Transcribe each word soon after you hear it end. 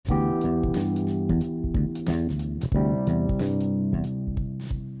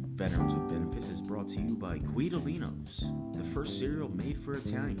Guidolinos, the first cereal made for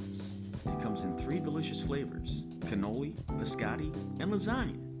Italians. It comes in 3 delicious flavors: cannoli, biscotti, and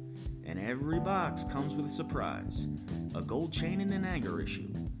lasagna. And every box comes with a surprise: a gold chain and an anger issue.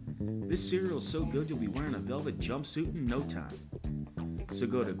 This cereal is so good you'll be wearing a velvet jumpsuit in no time. So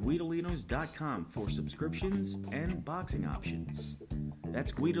go to Guidolinos.com for subscriptions and boxing options.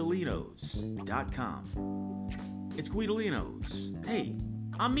 That's Guidolinos.com. It's Guidolinos. Hey,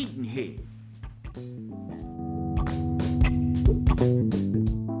 I'm eating here.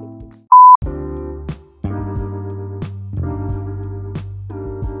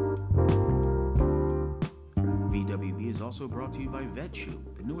 VWB is also brought to you by VetShoe,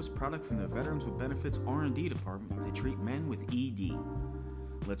 the newest product from the Veterans with Benefits R&D department to treat men with ED.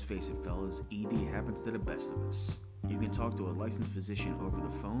 Let's face it, fellas, ED happens to the best of us. You can talk to a licensed physician over the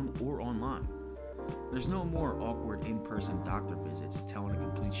phone or online. There's no more awkward in-person doctor visits telling a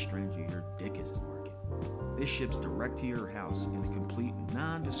complete stranger your dick isn't working. This ships direct to your house in a complete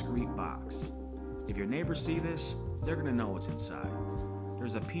non-discreet box. If your neighbors see this, they're gonna know what's inside.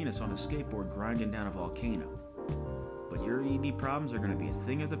 There's a penis on a skateboard grinding down a volcano. But your ED problems are gonna be a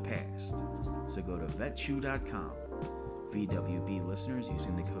thing of the past. So go to vetshoe.com. VWB listeners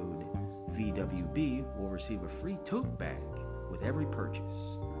using the code VWB will receive a free tote bag with every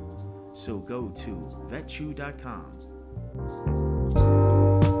purchase. So go to vetshoe.com.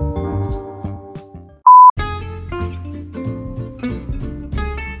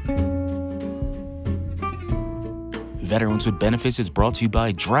 Veterans with Benefits is brought to you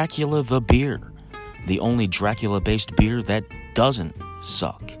by Dracula the Beer, the only Dracula-based beer that doesn't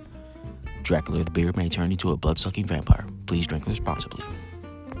suck. Dracula the Beer may turn into a blood-sucking vampire. Please drink responsibly.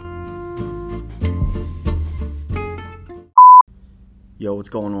 Yo, what's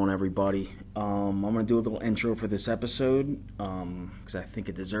going on, everybody? I'm going to do a little intro for this episode because I think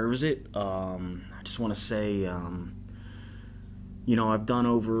it deserves it. I just want to say, I've done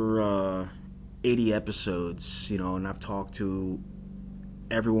over 80 episodes, and I've talked to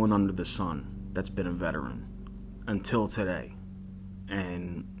everyone under the sun that's been a veteran until today.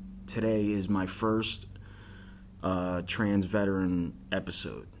 And today is my first trans veteran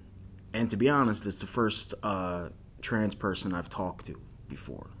episode. And to be honest, it's the first trans person I've talked to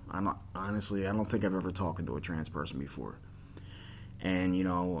before. I don't think I've ever talked to a trans person before. And,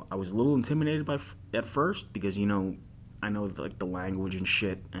 I was a little intimidated at first because, I know like the language and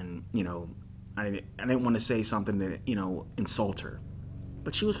shit, and, I didn't want to say something that, insult her.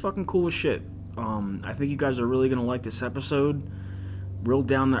 But she was fucking cool as shit. I think you guys are really going to like this episode. Real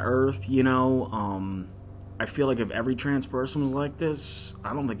down to earth, I feel like if every trans person was like this,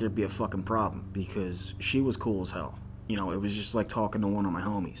 I don't think there'd be a fucking problem, because she was cool as hell. It was just like talking to one of my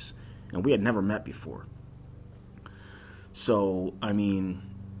homies, and we had never met before. So, I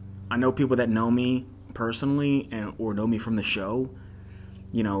know people that know me personally or know me from the show,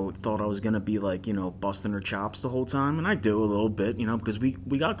 thought I was going to be like, busting her chops the whole time, and I do a little bit, because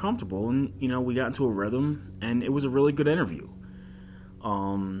we got comfortable, and, we got into a rhythm, and it was a really good interview.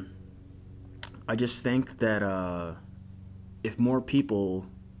 I just think that if more people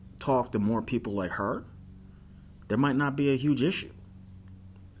talk to more people like her, there might not be a huge issue.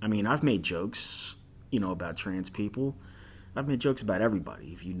 I've made jokes, about trans people. I've made jokes about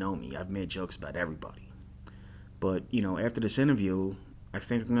everybody. If you know me, I've made jokes about everybody. But, after this interview, I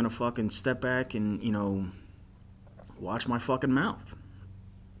think I'm going to fucking step back and, watch my fucking mouth.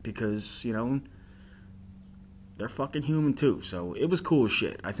 Because, they're fucking human too. So it was cool as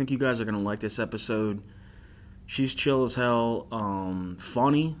shit. I think you guys are going to like this episode. She's chill as hell,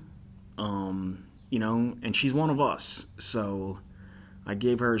 funny, and she's one of us. So I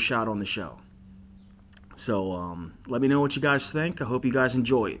gave her a shot on the show. So let me know what you guys think. I hope you guys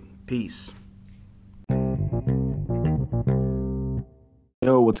enjoy it. Peace.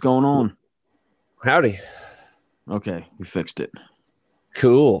 Yo, what's going on? Howdy. Okay, we fixed it.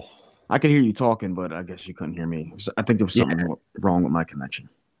 Cool. I could hear you talking, but I guess you couldn't hear me. I think there was something wrong with my connection.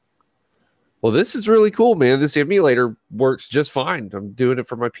 Well, this is really cool, man. This emulator works just fine. I'm doing it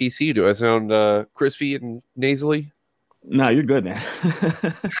for my PC. Do I sound crispy and nasally? No, you're good, man.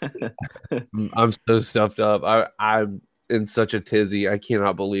 I'm so stuffed up. I'm in such a tizzy. I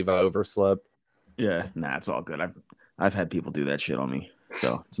cannot believe I overslept. Yeah, nah, it's all good. I've had people do that shit on me,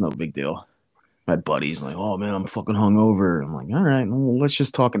 so it's no big deal. My buddies like, oh man, I'm fucking hungover. I'm like, all right, well, let's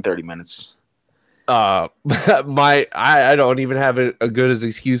just talk in 30 minutes. I don't even have a good as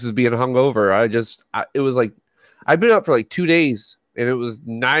excuse as being hungover. It was like I've been up for like 2 days, and it was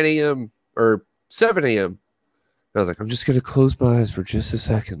 9 a.m. or 7 a.m. And I was like, I'm just gonna close my eyes for just a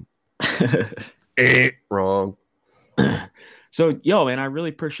second. Wrong. So, yo, man, I really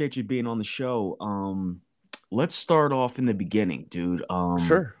appreciate you being on the show. let's start off in the beginning, dude.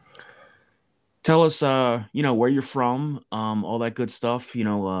 Sure. Tell us, where you're from, all that good stuff,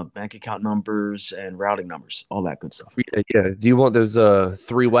 bank account numbers and routing numbers, all that good stuff. Yeah, yeah. Do you want those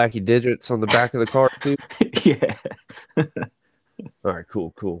three wacky digits on the back of the card too? Yeah. All right,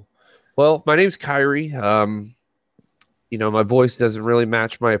 cool, cool. Well, my name's Kyrie. My voice doesn't really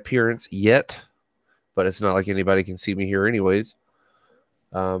match my appearance yet, but it's not like anybody can see me here anyways.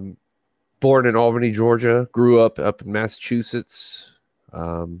 Um, Born in Albany, Georgia, grew up in Massachusetts,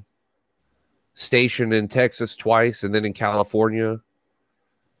 um, stationed in Texas twice, and then in California.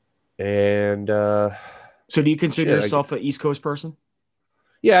 And So do you consider shit, yourself an East Coast person?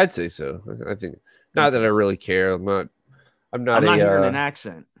 yeah, I'd say so. I think not that I Okay. really care. I'm not I'm not a. hearing an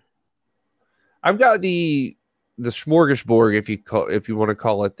accent. I've got the smorgasbord, if you want to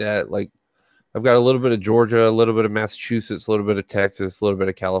call it that. Like I've got a little bit of Georgia, a little bit of Massachusetts, a little bit of Texas, a little bit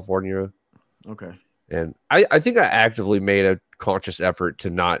of California. Okay. And I think I actively made a conscious effort to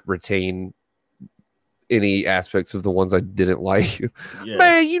not retain any aspects of the ones I didn't like. Yeah.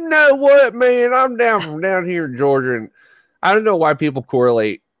 Man, you know what, man? I'm down from down here in Georgia, and I don't know why people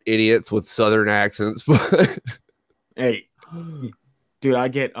correlate idiots with Southern accents, but Hey, dude,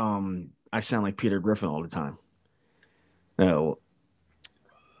 I sound like Peter Griffin all the time. No,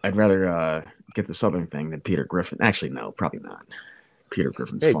 I'd rather get the Southern thing than Peter Griffin. Actually, no, probably not. Peter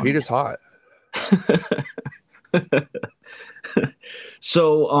Griffin's hey, funny. Peter's hot.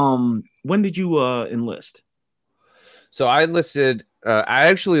 So, when did you enlist? So I enlisted. I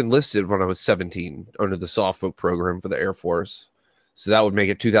actually enlisted when I was 17 under the soft book program for the Air Force. So that would make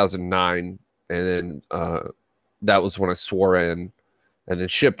it 2009, and then that was when I swore in, and then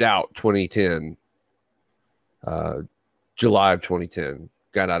shipped out 2010, uh, July of 2010.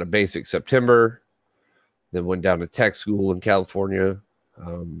 Got out of basic September, then went down to tech school in California.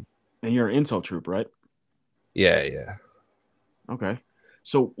 Um, And you're an intel troop, right? yeah, yeah, Okay.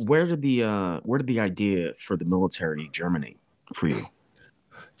 So where did the idea for the military germinate for you?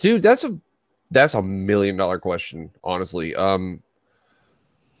 dude, that's a $1 million question, honestly. A,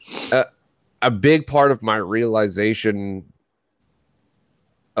 a big part of my realization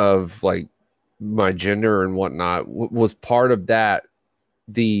of like my gender and whatnot was part of that.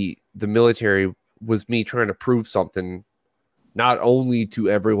 The military was me trying to prove something, not only to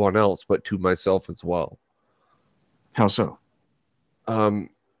everyone else but to myself as well. How so? Um,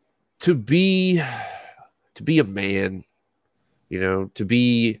 to be to be a man, to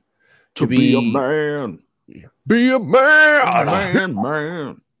be To to be a be man, be a a man.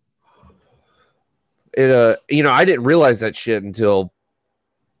 man. I didn't realize that shit until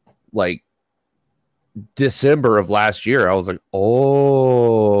like December of last year. I was like,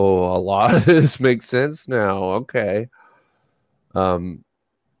 oh, a lot of this makes sense now. Okay. Um,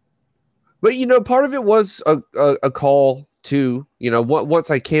 but part of it was a call to, once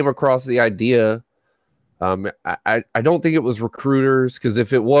I came across the idea. I don't think it was recruiters, because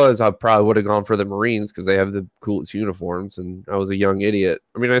if it was, I probably would have gone for the Marines because they have the coolest uniforms, and I was a young idiot.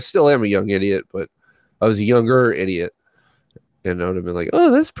 I mean, I still am a young idiot, but I was a younger idiot, and I would have been like,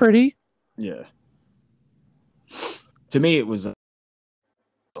 "Oh, that's pretty." Yeah. To me, it was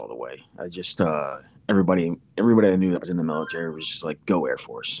all the way. I just everybody I knew that was in the military was just like, go Air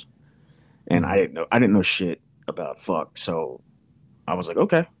Force, and I didn't know shit about fuck. So I was like,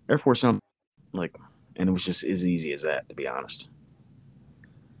 okay, Air Force sounds like, and it was just as easy as that, to be honest.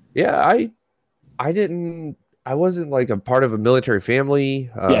 Yeah, I didn't. I wasn't like a part of a military family.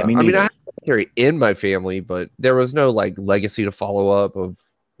 Yeah, me I mean, I neither. had military in my family, but there was no like legacy to follow up of,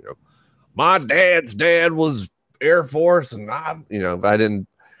 my dad's dad was Air Force, and I didn't.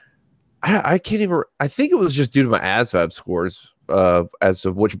 I can't even. I think it was just due to my ASVAB scores as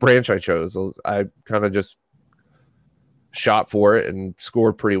to which branch I chose. I kind of just shot for it and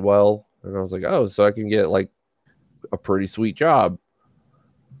scored pretty well, and I was like, oh, so I can get like a pretty sweet job.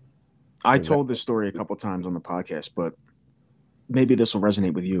 I And that, told this story a couple times on the podcast, but maybe this will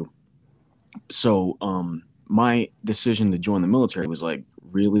resonate with you. So, my decision to join the military was like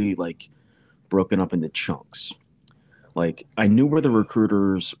really like broken up into chunks. Like I knew where the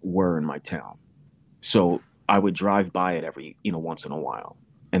recruiters were in my town. So I would drive by it every, once in a while.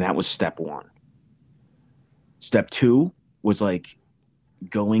 And that was step one. Step two was like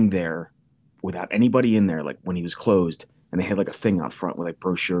going there without anybody in there, like when he was closed, and they had like a thing out front with like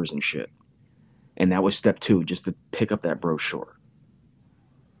brochures and shit. And that was step two, just to pick up that brochure.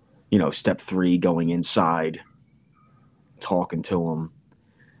 Step three, going inside, talking to him.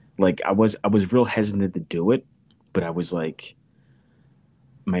 Like I was real hesitant to do it, but I was like,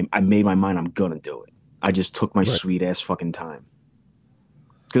 I made my mind, I'm gonna do it. I just took my right. sweet ass fucking time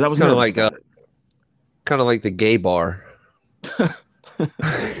because I It's was nervous about it. kind of like the gay bar.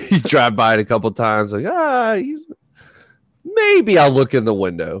 You drive by it a couple times, like maybe I'll look in the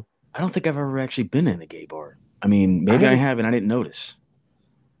window. I don't think I've ever actually been in a gay bar. I mean, maybe I have and I didn't notice.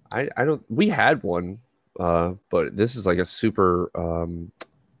 I don't. We had one, but this is like a super.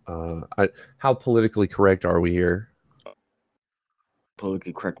 How politically correct are we here?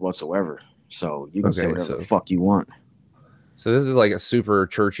 Politically correct whatsoever. So you can say Okay, whatever the fuck you want. So this is like a super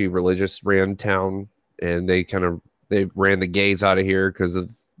churchy religious ran town, and they ran the gays out of here because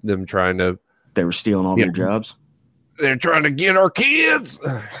of them trying to. They were stealing all their jobs. They're trying to get our kids,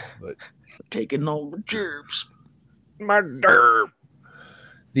 but taking all the gerbs. My derb.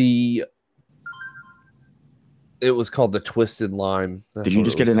 It was called the Twisted Lime. Did you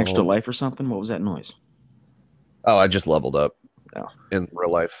just get an extra life or something? What was that noise? Oh, I just leveled up. Oh. In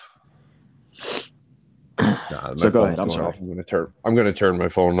real life. So go ahead. I'm sorry. I'm gonna turn my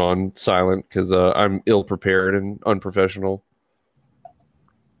phone on silent because I'm ill prepared and unprofessional.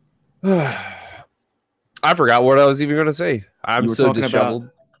 I forgot what I was even gonna say. I'm so disheveled.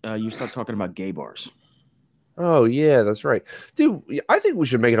 You started talking about gay bars. Oh yeah, that's right, dude. I think we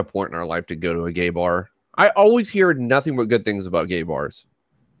should make it a point in our life to go to a gay bar. I always hear nothing but good things about gay bars.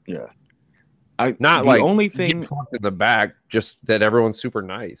 Yeah, not like only thing get fucked in the back, just that everyone's super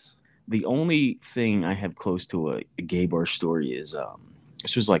nice. The only thing I have close to a gay bar story is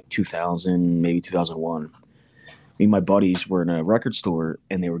this was like 2000, maybe 2001. Me and my buddies were in a record store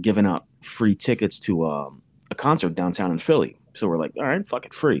and they were giving out free tickets to a concert downtown in Philly. So we're like, all right, fuck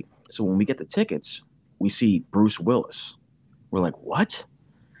it, free. So when we get the tickets, we see Bruce Willis. We're like, what?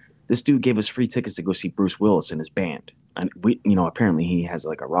 This dude gave us free tickets to go see Bruce Willis and his band. And we, apparently he has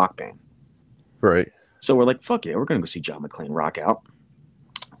like a rock band. Right. So we're like, fuck yeah, we're going to go see John McClane rock out.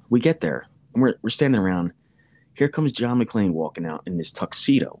 We get there and we're standing around. Here comes John McClane walking out in this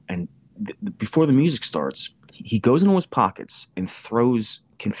tuxedo. And before the music starts, he goes into his pockets and throws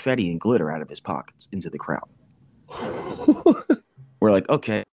confetti and glitter out of his pockets into the crowd. We're like,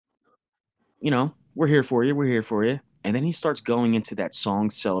 okay, we're here for you. We're here for you. And then he starts going into that song,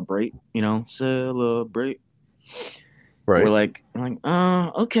 Celebrate, Celebrate. Right. We're like,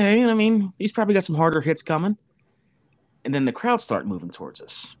 okay. I mean, he's probably got some harder hits coming. And then the crowd start moving towards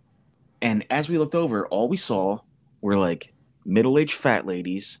us. And as we looked over, all we saw were like middle-aged fat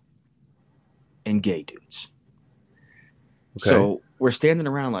ladies and gay dudes. Okay. So we're standing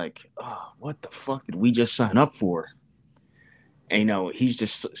around like, oh, what the fuck did we just sign up for? And he's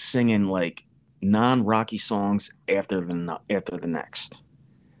just singing like non-Rocky songs after the next.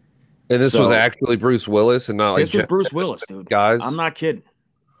 And this was actually Bruce Willis and not like this was Bruce Willis, dude. Guys, I'm not kidding.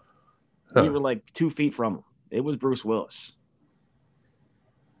 We were like 2 feet from him. It was Bruce Willis.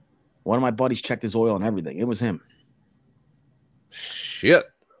 One of my buddies checked his oil and everything. It was him. Shit.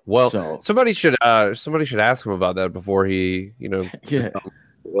 Well, somebody should ask him about that before he,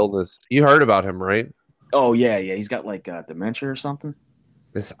 illness. You heard about him, right? Oh yeah. He's got like dementia or something.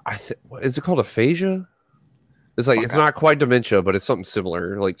 Is it called aphasia? It's like it's not quite dementia, but it's something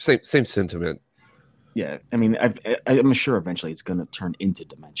similar, like same sentiment. Yeah, I mean, I'm sure eventually it's going to turn into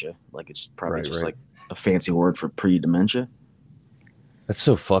dementia. Like it's probably like a fancy word for pre-dementia. That's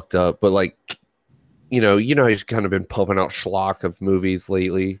so fucked up. But like, he's kind of been pumping out schlock of movies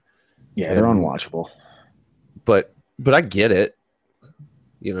lately. Yeah, they're unwatchable. But I get it.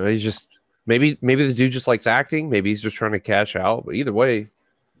 He's just maybe the dude just likes acting. Maybe he's just trying to cash out. But either way,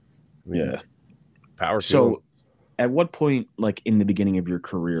 power. So, at what point, like in the beginning of your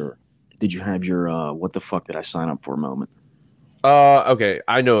career, did you have your what the fuck did I sign up for moment? Okay,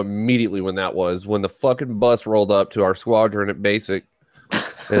 I know immediately when that was. When the fucking bus rolled up to our squadron at basic,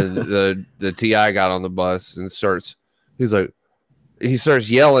 and the TI got on the bus and starts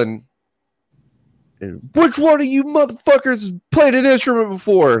yelling, and which one of you motherfuckers played an instrument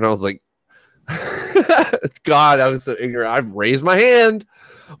before? And I was like, God, I was so ignorant. I've raised my hand.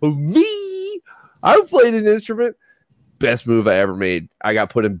 Me, I've played an instrument. Best move I ever made. I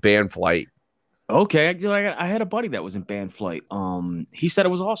got put in band flight. Okay, I had a buddy that was in band flight. He said it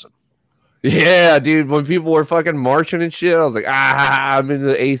was awesome. Yeah, dude. When people were fucking marching and shit, I was like, I'm in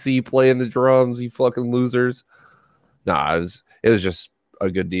the AC playing the drums. You fucking losers. Nah, it was just a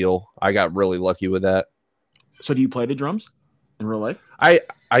good deal. I got really lucky with that. So, do you play the drums in real life? I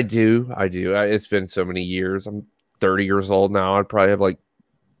do. It's been so many years. I'm 30 years old now. I'd probably have like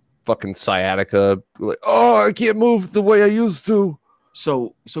fucking sciatica. Like, I can't move the way I used to.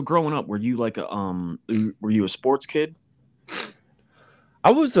 So growing up, were you like were you a sports kid? I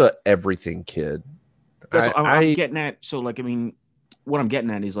was a everything kid. I'm getting at. So like, I mean, what I'm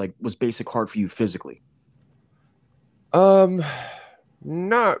getting at is like, was basic hard for you physically?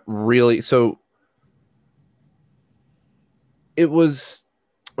 Not really. So it was.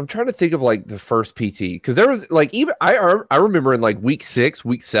 I'm trying to think of like the first PT because there was like even I remember in like week 6,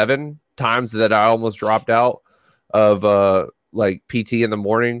 week 7 times that I almost dropped out of like PT in the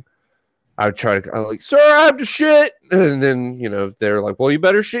morning. I would try to, I'm like, sir, I have to shit. And then, they're like, well, you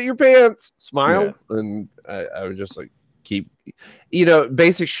better shit your pants, Yeah. smile. And I would just like keep,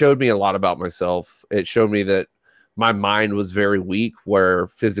 basics showed me a lot about myself. It showed me that my mind was very weak, where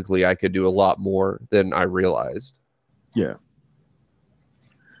physically I could do a lot more than I realized. Yeah.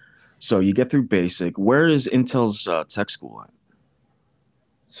 So you get through basic. Where is Intel's tech school at?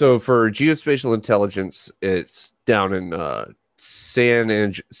 So for geospatial intelligence, it's down in San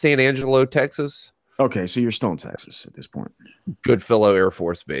Angelo, Texas. Okay, so you're still in Texas at this point. Goodfellow Air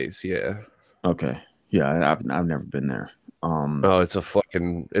Force Base. Yeah. Okay. Yeah, I've never been there. Oh,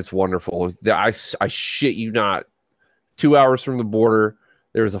 it's wonderful. I shit you not. 2 hours from the border,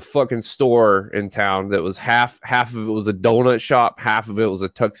 there was a fucking store in town that was half of it was a donut shop, half of it was a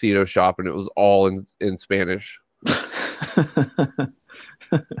tuxedo shop, and it was all in Spanish.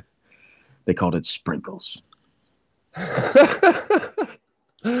 They called it sprinkles.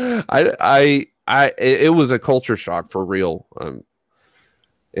 It was a culture shock for real.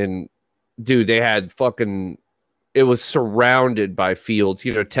 And dude, they had fucking, it was surrounded by fields.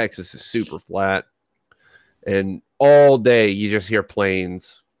 Texas is super flat, and all day you just hear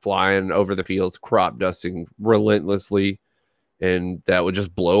planes flying over the fields, crop dusting relentlessly, and that would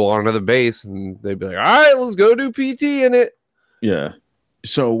just blow onto the base, and they'd be like, all right, let's go do PT in it. Yeah.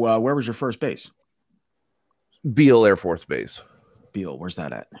 So where was your first base? Beale Air Force Base. Beale, where's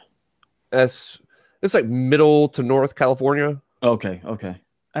that at? It's like middle to North California. Okay, okay,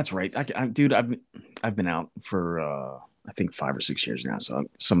 that's right. Dude, I've been out for I think 5 or 6 years now, so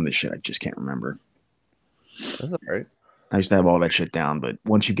some of this shit I just can't remember. That's all right. I used to have all that shit down, but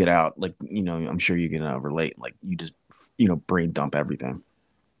once you get out, like I'm sure you can relate. Like you just brain dump everything.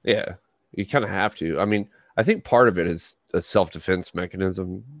 Yeah, you kind of have to. I mean, I think part of it is a self-defense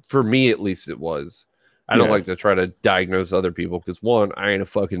mechanism. For me, at least, it was. I don't like to try to diagnose other people because, one, I ain't a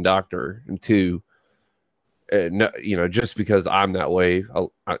fucking doctor, and two, no, just because I'm that way,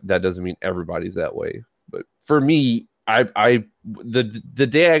 that doesn't mean everybody's that way. But for me, the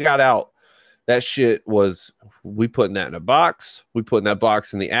day I got out, that shit was, we putting that in a box. We putting that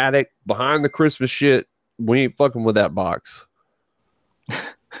box in the attic behind the Christmas shit. We ain't fucking with that box.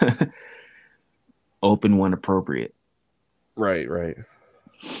 Open when appropriate. Right.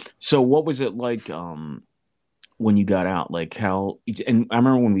 So what was it like when you got out? Like how? And I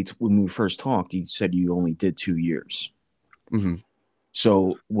remember when we first talked, you said you only did 2 years. Mm-hmm.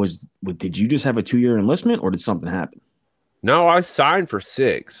 So did you just have a 2 year enlistment, or did something happen? No, I signed for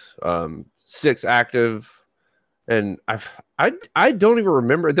 6, 6 active, and I don't even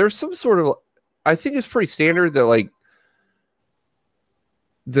remember. There's some sort of, I think it's pretty standard that like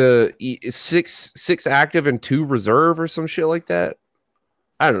the six active and 2 reserve or some shit like that.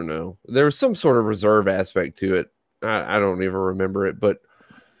 I don't know. There was some sort of reserve aspect to it. I don't even remember it, but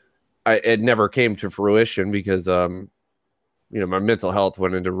it never came to fruition because my mental health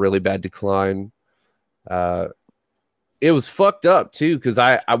went into really bad decline. It was fucked up too because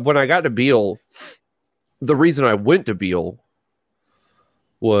I when I got to Beale, the reason I went to Beale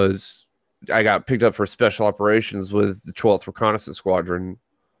was I got picked up for special operations with the 12th Reconnaissance Squadron,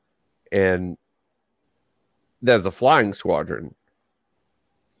 and that's a flying squadron.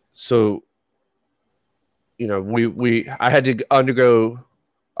 So, I had to undergo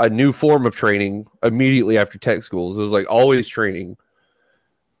a new form of training immediately after tech schools. It was like always training.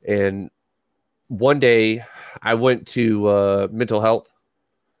 And one day I went to mental health,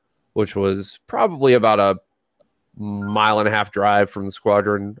 which was probably about a 1.5 mile drive from the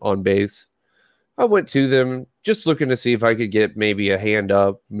squadron on base. I went to them just looking to see if I could get maybe a hand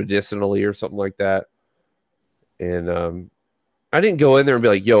up medicinally or something like that. And I didn't go in there and be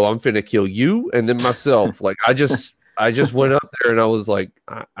like, yo, I'm finna kill you and then myself. Like I just went up there and I was like,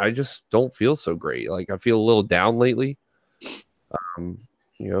 I just don't feel so great. Like I feel a little down lately.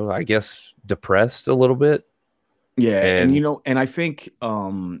 I guess depressed a little bit. Yeah, and I think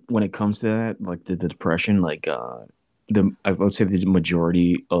when it comes to that, like the depression, like I would say the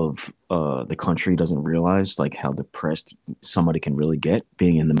majority of the country doesn't realize like how depressed somebody can really get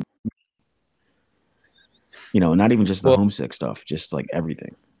being in the not even just the homesick stuff, just like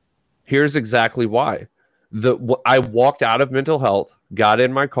everything. Here's exactly why. I walked out of mental health, got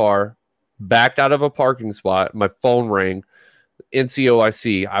in my car, backed out of a parking spot, my phone rang,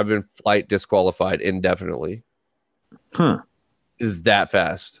 NCOIC, I've been flight disqualified indefinitely. Huh. Is that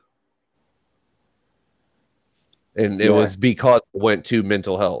fast? And it was because I went to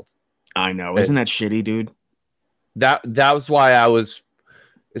mental health. I know. Isn't that shitty, dude? that was why I was.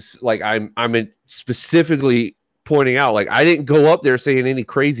 It's like I'm specifically pointing out, like, I didn't go up there saying any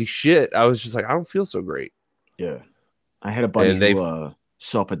crazy shit. I was just like, I don't feel so great. Yeah. I had a buddy And who they've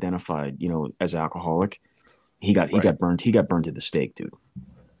self-identified, as alcoholic. He right. got burned. He got burned to the stake, dude.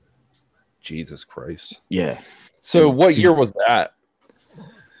 Jesus Christ. Yeah. So And what year was that?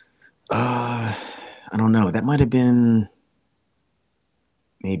 I don't know. That might have been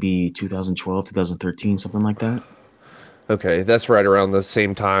maybe 2012, 2013, something like that. Okay, that's right around the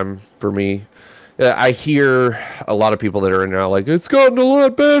same time for me. I hear a lot of people that are in now like it's gotten a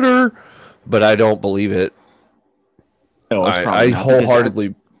lot better, but I don't believe it. Oh, it's probably I not because wholeheartedly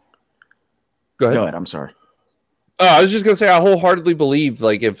go go ahead. ahead. I'm sorry. I was just gonna say I wholeheartedly believe,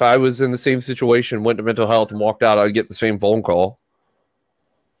 like, if I was in the same situation, went to mental health and walked out, I'd get the same phone call.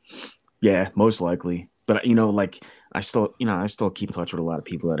 Yeah, most likely. But like I still keep in touch with a lot of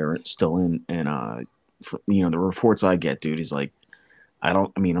people that are still in, and the reports I get, dude, is like I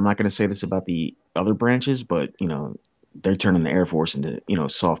mean, I'm not gonna say this about the other branches, but they're turning the Air Force into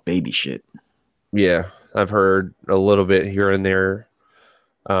soft baby shit. Yeah, I've heard a little bit here and there.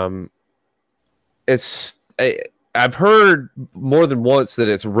 Um, I've heard more than once that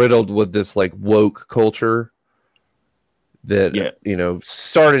it's riddled with this like woke culture that Yeah,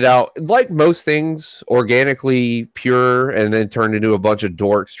 started out like most things organically pure and then turned into a bunch of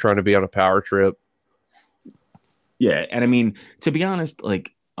dorks trying to be on a power trip. yeah, and I mean, to be honest,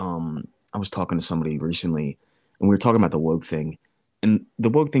 like I was talking to somebody recently, and we were talking about the woke thing, and the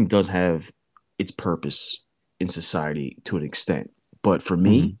woke thing does have its purpose in society to an extent, but for Mhm.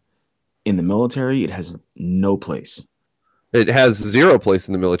 me, in the military, it has no place. It has zero place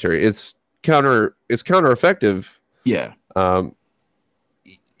in the military. It's counter effective. Yeah, um,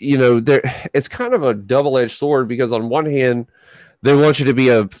 there it's kind of a double-edged sword because on one hand they want you to be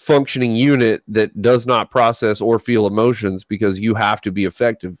a functioning unit that does not process or feel emotions because you have to be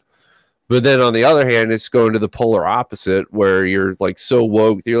effective. But then on the other hand, it's going to the polar opposite where you're like so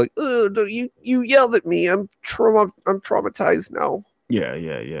woke that you're like, oh, no, you yelled at me. I'm traumatized now. yeah,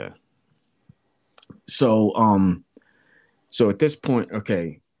 yeah, yeah. So, so at this point,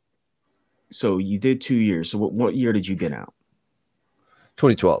 okay, so you did 2 years. So what year did you get out?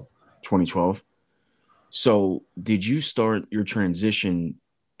 2012. 2012. So did you start your transition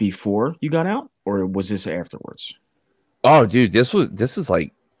before you got out, or was this afterwards? Oh, dude, this is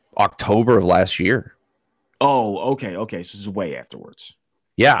like October of last year. Oh, okay, okay. So this is way afterwards.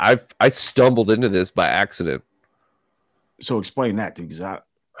 Yeah, I stumbled into this by accident. So explain that, dude, because I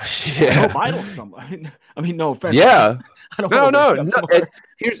hope Yeah. I don't stumble. I mean, no offense. Yeah. I don't want No, to no, wake up no. tomorrow.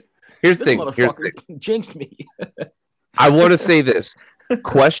 Here's the This thing. Here's the motherfucker thing. jinxed me. I want to say this.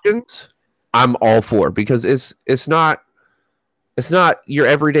 Questions, I'm all for because it's not your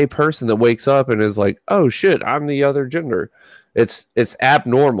everyday person that wakes up and is like, "Oh shit, I'm the other gender." It's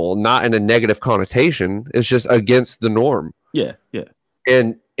abnormal, not in a negative connotation. It's just against the norm. Yeah, yeah,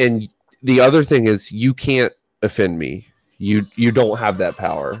 And the other thing is you can't offend me. You don't have that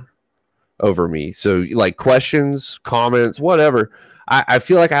power over me. So like questions, comments, whatever. I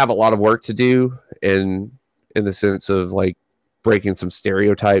feel like I have a lot of work to do in the sense of like breaking some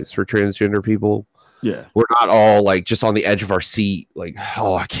stereotypes for transgender people. yeah, We're not all like just on the edge of our seat, like,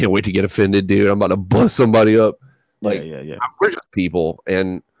 oh, I can't wait to get offended, dude. I'm about to bust somebody up. yeah, Like, yeah, yeah, we're just people.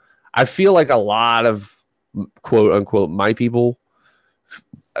 And I feel like a lot of quote unquote my people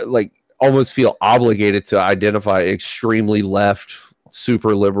like almost feel obligated to identify extremely left,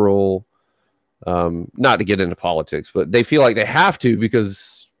 super liberal, not to get into politics, but they feel like they have to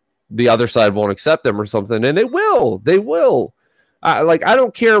because the other side won't accept them or something, and they will. I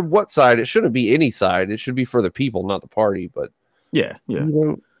don't care what side. It shouldn't be any side. It should be for the people, not the party. But yeah, yeah. you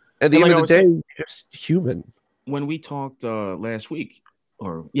know, at the And end like of I the was day, saying, you're just human. when we talked last week,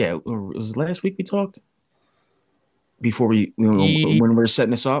 or yeah, or was it last week we talked before when we were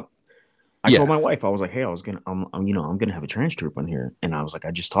setting this up? I told Yeah, my wife, I was like, hey, I'm gonna have a trans troop on here, and I was like,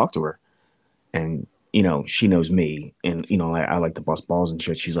 I just talked to her, and she knows me, and I like to bust balls and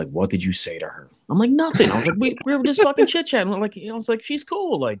shit. She's like, what did you say to her? I'm like, nothing. I was like, we were just fucking chit chatting. Like, I was like, she's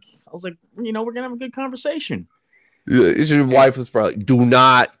cool. Like, I was like, we're gonna have a good conversation. your And wife was probably do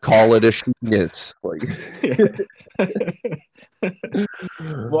not call it a sheeness. Like,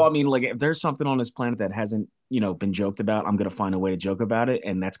 well, I mean, like, if there's something on this planet that hasn't, been joked about, I'm gonna find a way to joke about it,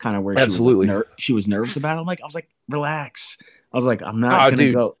 and that's kind of where she was like, absolutely. she was nervous about it. I was like, relax. I was like, I'm not Oh, gonna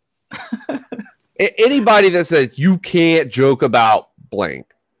dude. go. Anybody that says you can't joke about blank,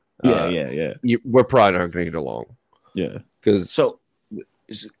 Yeah, uh, yeah, yeah, we're probably not going to get along yeah. because So,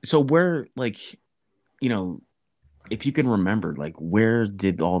 so where, like, you know, if you can remember, like, where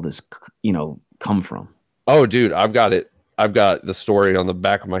did all this, come from? Oh, dude, I've got it. I've got the story on the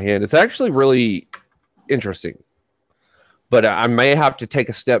back of my hand. It's actually really interesting, but I may have to take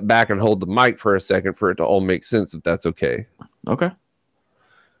a step back and hold the mic for a second for it to all make sense, if that's okay. Okay.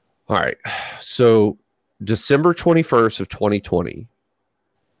 All right. So, December 21st of 2020,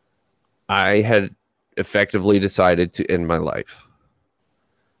 I had effectively decided to end my life.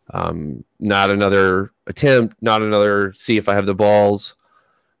 Not another attempt, not another see if I have the balls.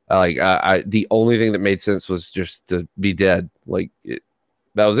 The only thing that made sense was just to be dead.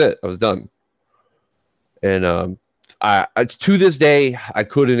 That was it. I was done. And I to this day I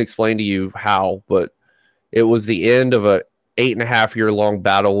couldn't explain to you how, but it was the end of a 8.5 year long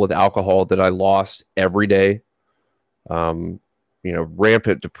battle with alcohol that I lost every day.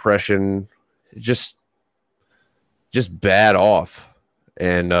 Rampant depression, just bad off.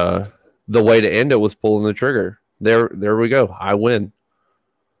 And the way to end it was pulling the trigger. There we go. I win.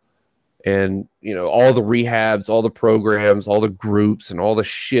 And all the rehabs, all the programs, all the groups, and all the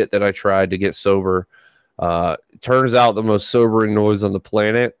shit that I tried to get sober. Turns out the most sobering noise on the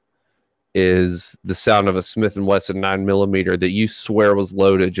planet is the sound of a Smith & Wesson 9mm that you swear was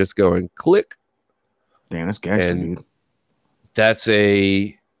loaded, just going click. Damn, that's gangster, And dude. that's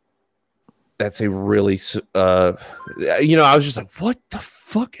a really I was just like, what the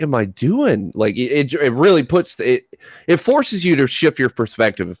fuck am I doing? Like it really puts it forces you to shift your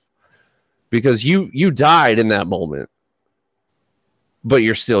perspective, because you died in that moment, but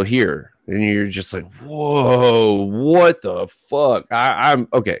you're still here, and you're just like, whoa, what the fuck? I'm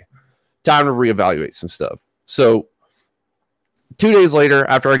okay. Time to reevaluate some stuff. So 2 days later,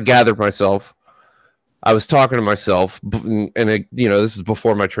 after I gathered myself, I was talking to myself, and this is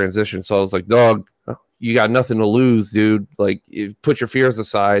before my transition. So I was like, dog, you got nothing to lose, dude. Like, put your fears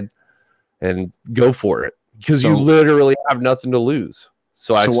aside and go for it, because you literally have nothing to lose.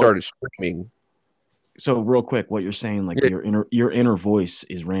 So I started streaming. So real quick, what you're saying, like your inner voice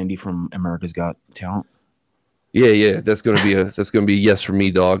is Randy from America's Got Talent. Yeah. That's gonna be a yes for me,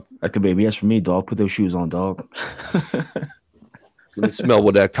 dog. That could be a yes for me, dog. Put those shoes on, dog. Let me smell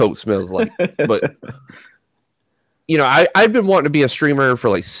what that coat smells like. But I've been wanting to be a streamer for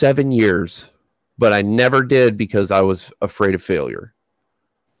like 7 years, but I never did because I was afraid of failure.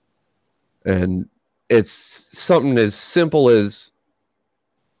 And it's something as simple as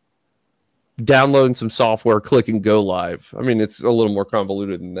downloading some software, clicking go live. I mean, it's a little more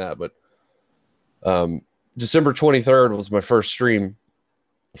convoluted than that, but December 23rd was my first stream.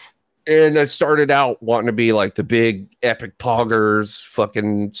 And I started out wanting to be like the big epic poggers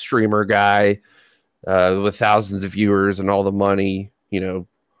fucking streamer guy with thousands of viewers and all the money.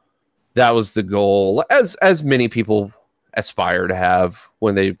 That was the goal, as many people aspire to have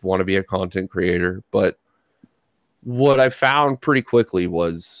when they want to be a content creator. But what I found pretty quickly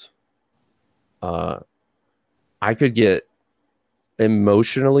was I could get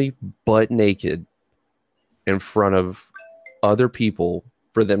emotionally butt naked in front of other people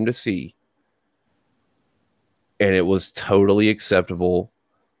for them to see, and it was totally acceptable,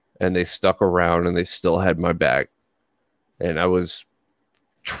 and they stuck around, and they still had my back. And I was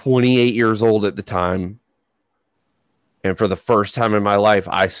 28 years old at the time, and for the first time in my life,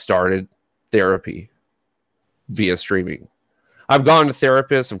 I started therapy via streaming. I've gone to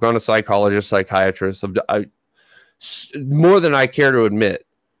therapists, I've gone to psychologists, psychiatrists, more than I care to admit,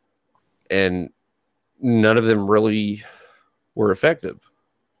 and none of them really were effective.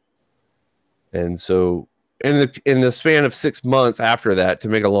 And so in the span of 6 months after that, to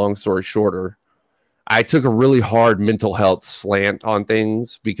make a long story shorter, I took a really hard mental health slant on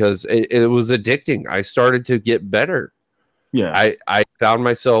things because it was addicting. I started to get better. Yeah. I found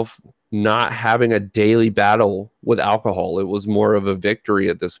myself not having a daily battle with alcohol. It was more of a victory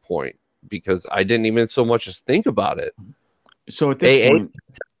at this point because I didn't even so much as think about it. So at this point,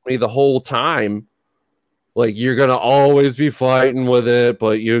 me the whole time, like, you're gonna always be fighting with it,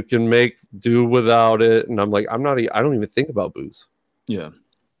 but you can make do without it. And I'm like, I don't even think about booze. Yeah.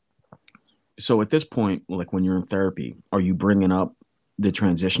 So at this point, like when you're in therapy, are you bringing up the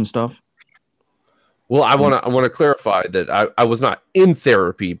transition stuff? Well, I want to clarify that I was not in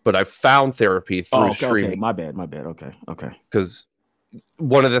therapy, but I found therapy through streaming. Okay. My bad. Okay. Because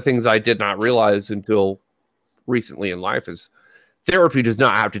one of the things I did not realize until recently in life is therapy does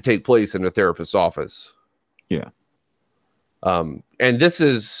not have to take place in a therapist's office. Yeah. And this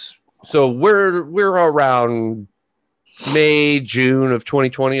is so we're around May, June of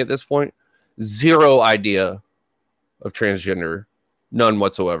 2020 at this point. Zero idea of transgender, none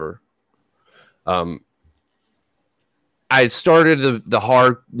whatsoever. I had started the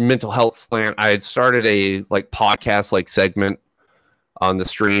hard mental health slant. I had started a podcast segment on the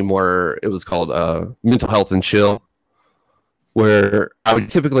stream where it was called Mental Health and Chill, where I would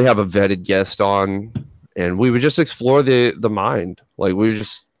typically have a vetted guest on, and we would just explore the mind. Like, we would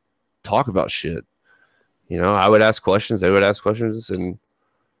just talk about shit. You know, I would ask questions, they would ask questions, and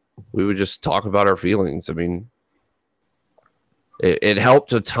we would just talk about our feelings. I mean, it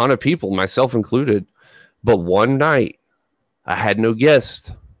helped a ton of people, myself included. But one night, I had no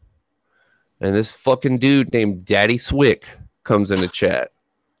guest, and this fucking dude named Daddy Swick comes in the chat,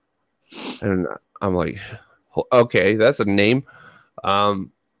 and I'm like, okay, that's a name. I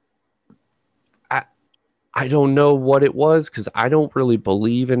don't know what it was because I don't really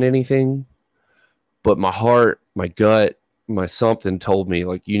believe in anything, but my heart, my gut, my something told me,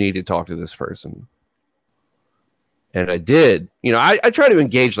 like, you need to talk to this person. And I did. You know, I try to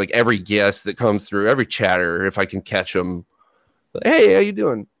engage like every guest that comes through, every chatter, if I can catch them. Like, hey, how you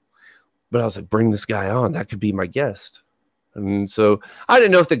doing? But I was like, bring this guy on. That could be my guest. And so I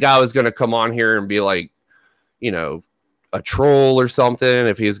didn't know if the guy was going to come on here and be like, you know, a troll or something.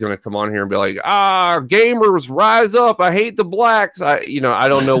 If he was going to come on here and be like, gamers rise up, I hate the blacks. I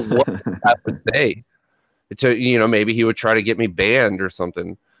don't know what I would say. You know, maybe he would try to get me banned or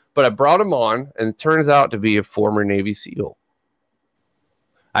something. But I brought him on, and it turns out to be a former Navy SEAL.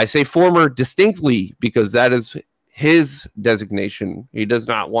 I say former distinctly because that is his designation. He does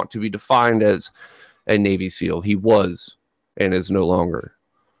not want to be defined as a Navy SEAL. He was and is no longer.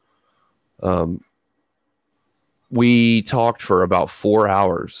 We talked for about 4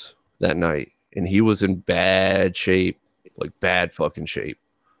 hours that night, and he was in bad shape, like bad fucking shape.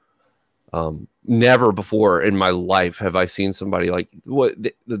 Never before in my life have I seen somebody like what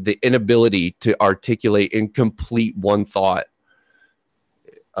the inability to articulate and complete one thought.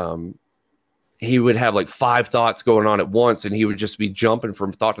 He would have like 5 thoughts going on at once, and he would just be jumping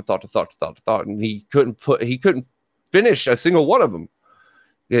from thought to thought to thought to thought to thought, and he couldn't finish a single one of them.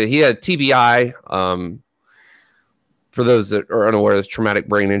 Yeah, he had TBI. For those that are unaware, it's traumatic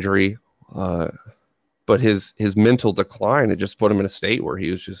brain injury. But his mental decline had just put him in a state where he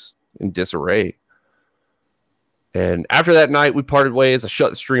was just in disarray. And after that night, we parted ways. I shut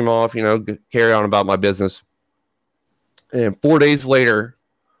the stream off, you know, carry on about my business. And 4 days later,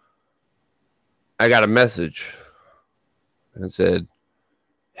 I got a message and it said,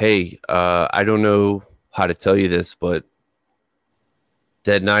 hey, I don't know how to tell you this, but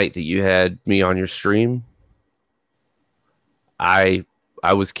that night that you had me on your stream, I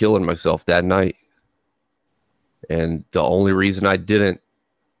was killing myself that night. And the only reason I didn't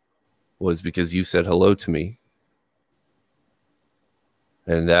was because you said hello to me.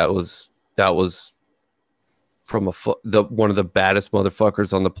 And that was from one of the baddest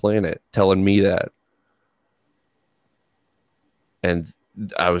motherfuckers on the planet telling me that. And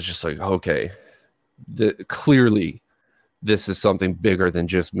I was just like, okay, clearly this is something bigger than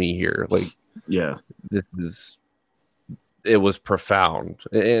just me here. Like, yeah, it was profound.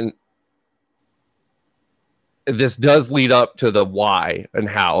 And this does lead up to the why and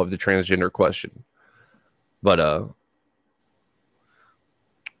how of the transgender question. But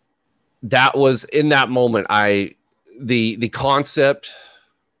that was in that moment, the concept,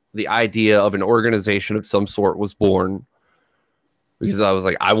 the idea of an organization of some sort was born, because I was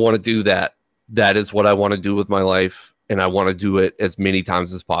like, I want to do that. That is what I want to do with my life. And I want to do it as many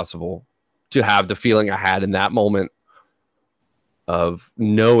times as possible, to have the feeling I had in that moment of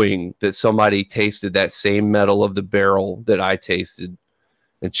knowing that somebody tasted that same metal of the barrel that I tasted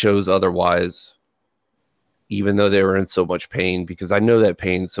and chose otherwise, even though they were in so much pain, because I know that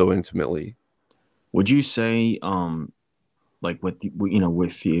pain so intimately. Would you say, like with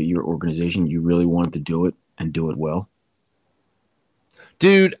your organization, you really wanted to do it and do it well?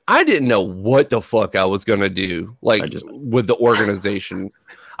 Dude, I didn't know what the fuck I was gonna do, with the organization.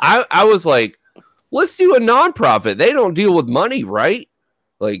 I was like, let's do a nonprofit. They don't deal with money, right?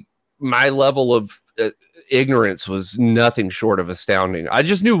 Like, my level of ignorance was nothing short of astounding. I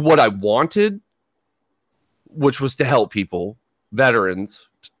just knew what I wanted, which was to help people, veterans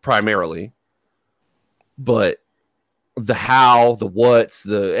primarily. But the how, the what's,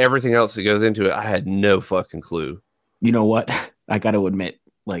 the everything else that goes into it, I had no fucking clue. You know what? I got to admit,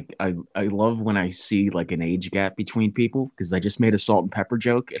 like, I love when I see like an age gap between people, because I just made a salt and pepper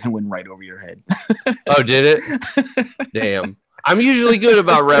joke and it went right over your head. Oh, did it? Damn. I'm usually good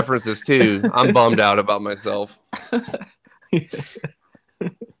about references too. I'm bummed out about myself.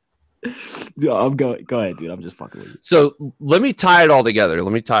 Go ahead, dude. I'm just fucking with you. So let me tie it all together.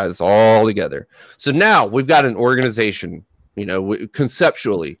 Let me tie this all together. So now we've got an organization, you know,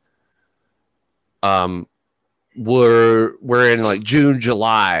 conceptually. We're in like June,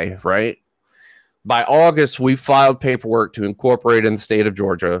 July, right? By August, we filed paperwork to incorporate in the state of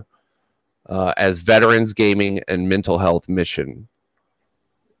Georgia as Veterans Gaming and Mental Health Mission.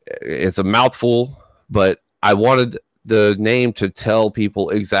 It's a mouthful, but I wanted the name to tell people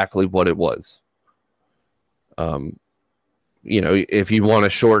exactly what it was. If you want to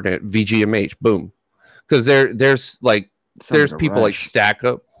shorten it, VGMH, boom. Because there's Sounds like a people like rash. Stack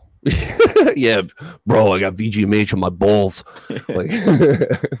Up. Yeah, bro, I got VGMH on my balls. Like,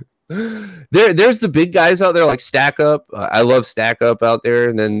 there's the big guys out there like Stack Up. I love Stack Up out there,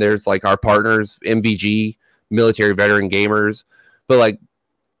 and then there's like our partners, MVG, Military Veteran Gamers. But like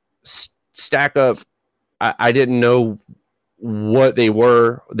Stack Up, I didn't know what they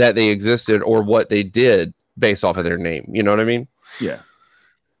were, that they existed, or what they did based off of their name. You know what I mean? Yeah.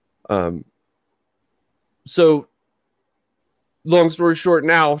 So long story short,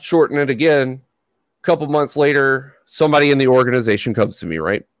 now shorten it again. A couple months later, somebody in the organization comes to me,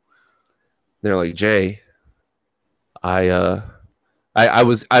 right? They're like, Jay, I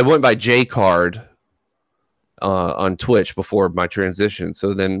went by J Card on Twitch before my transition.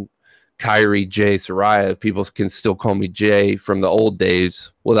 So then Kyrie J Soraya, people can still call me Jay from the old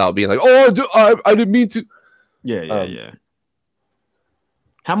days without being like, oh, I didn't mean to. Yeah.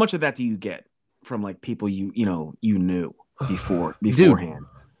 How much of that do you get from like people you knew beforehand? Dude,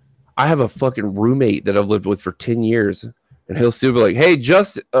 I have a fucking roommate that I've lived with for 10 years, and he'll still be like, hey,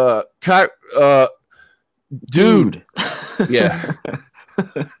 just dude. Yeah.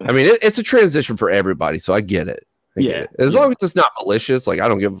 I mean, it's a transition for everybody, so I get it. I get it. As long as it's not malicious, like I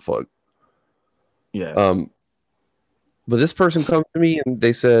don't give a fuck. Yeah. But this person comes to me and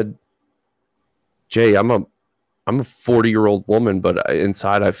they said, Jay, I'm a 40-year-old woman, but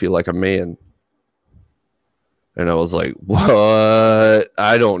inside I feel like a man. And I was like, what?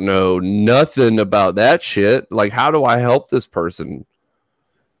 I don't know nothing about that shit. Like, how do I help this person?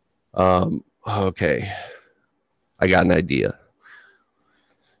 Okay. I got an idea.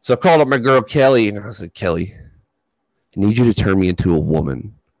 So I called up my girl, Kelly, and I was like, Kelly, I need you to turn me into a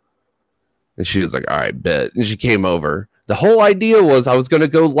woman. And she was like, all right, bet. And she came over. The whole idea was I was going to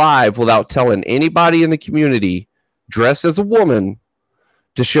go live without telling anybody in the community, dressed as a woman,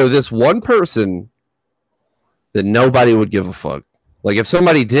 to show this one person that nobody would give a fuck. Like, if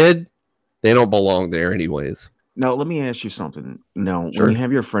somebody did, they don't belong there anyways. Now, let me ask you something. Now, Sure. when you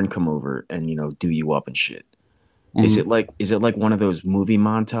have your friend come over and, do you up and shit, is it like one of those movie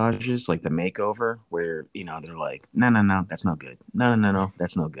montages, like the makeover, where, they're like, no, that's not good. No,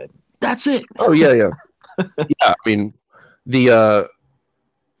 that's no good. That's it. Oh, yeah. Yeah, I mean, the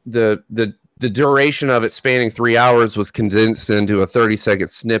duration of it spanning 3 hours was condensed into a 30-second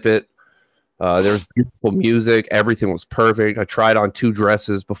snippet. There was beautiful music. Everything was perfect. I tried on 2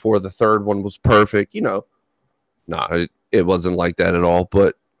 dresses before the third one was perfect. It wasn't like that at all.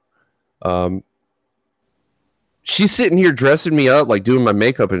 But she's sitting here dressing me up, like doing my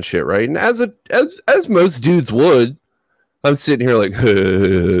makeup and shit, right? And as most dudes would, I'm sitting here like,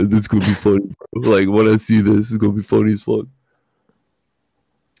 hey, this is gonna be funny. Like, when I see this, it's gonna be funny as fuck.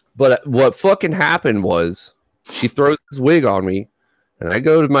 But what fucking happened was she throws this wig on me, and I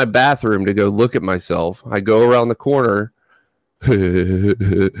go to my bathroom to go look at myself. I go around the corner.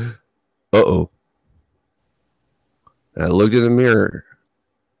 Uh-oh. And I look in the mirror.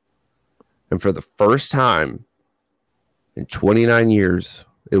 And for the first time in 29 years,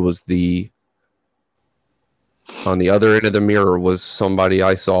 it was on the other end of the mirror was somebody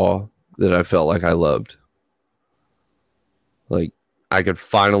I saw that I felt like I loved. Like, I could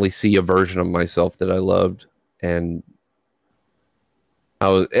finally see a version of myself that I loved. And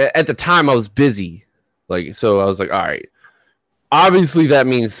at the time I was busy. Like, so I was like, all right, obviously that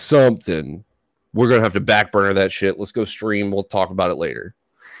means something. We're going to have to back burner that shit. Let's go stream. We'll talk about it later.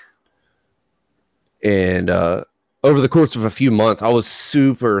 And, over the course of a few months, I was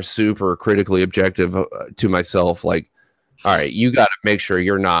super, super critically objective to myself. Like, all right, you got to make sure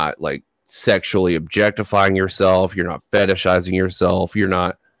you're not like sexually objectifying yourself. You're not fetishizing yourself. You're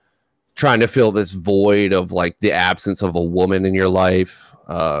not trying to fill this void of like the absence of a woman in your life.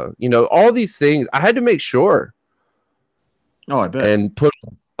 All these things. I had to make sure. Oh, I bet. And put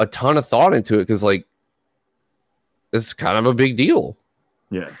a ton of thought into it because, like, this is kind of a big deal.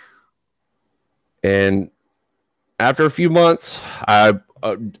 Yeah. And after a few months, I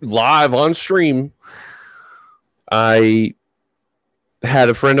live on stream, I had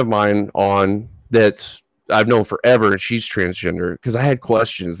a friend of mine on that I've known forever, and she's transgender, because I had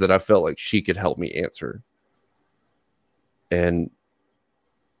questions that I felt like she could help me answer. And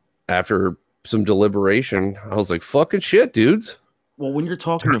after some deliberation, I was like, fucking shit, dudes. Well, when you're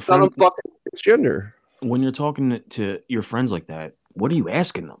talking to friends, fucking transgender. When you're talking to your friends like that, what are you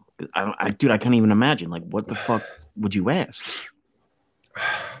asking them? Dude, I can't even imagine. Like, what the fuck would you ask?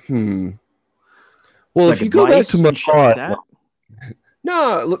 Hmm. Well, if Like you go back to advice my and shit like that?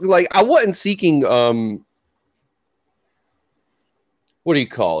 no, look, like I wasn't seeking what do you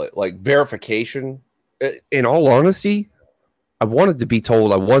call it? Like verification. In all honesty, I wanted to be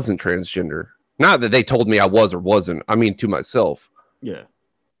told I wasn't transgender. Not that they told me I was or wasn't. I mean to myself. Yeah.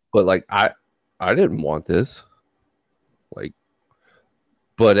 But like I didn't want this. Like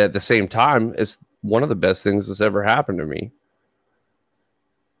but at the same time, it's one of the best things that's ever happened to me.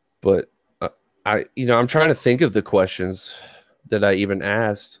 But I'm trying to think of the questions that I even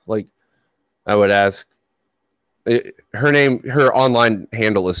asked. Like I would ask her online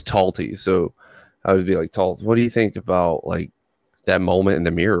handle is Talty, so I would be like, Talt, what do you think about like that moment in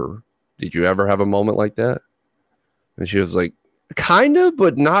the mirror? Did you ever have a moment like that? And she was like, kind of,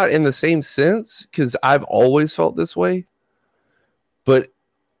 but not in the same sense, because I've always felt this way. But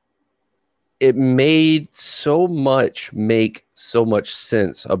it make so much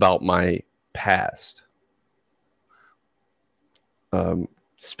sense about my past.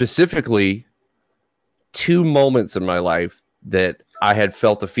 Specifically, two moments in my life that I had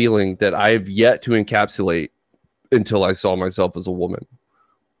felt a feeling that I have yet to encapsulate until I saw myself as a woman.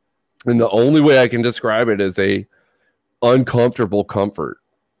 And the only way I can describe it is a uncomfortable comfort.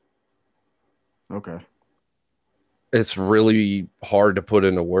 Okay. It's really hard to put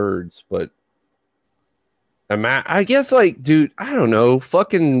into words, but I guess like, dude, I don't know,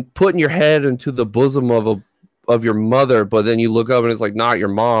 fucking putting your head into the bosom of your mother, but then you look up and it's like not your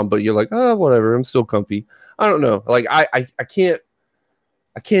mom, but you're like, oh, whatever, I'm still comfy. I don't know. Like I can't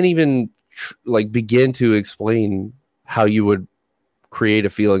even like begin to explain how you would create a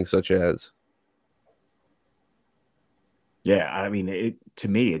feeling such as. Yeah, I mean, to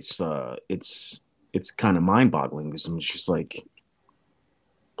me, it's kind of mind-boggling because I'm just like,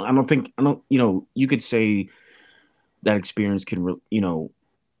 I don't, you could say that experience can,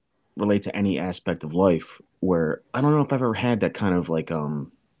 relate to any aspect of life. Where I don't know if I've ever had that kind of like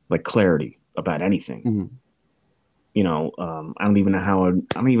clarity about anything. Mm-hmm. I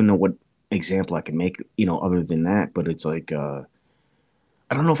don't even know what example I can make, other than that. But it's like, I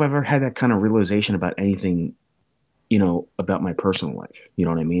don't know if I've ever had that kind of realization about anything, about my personal life. You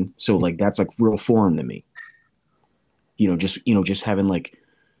know what I mean? So like that's like real foreign to me. Just having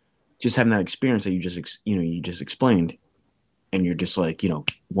that experience that you just explained, and you're just like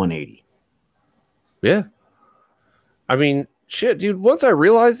 180. Yeah. I mean, shit, dude. Once I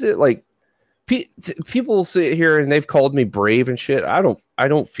realized it, like people sit here and they've called me brave and shit. I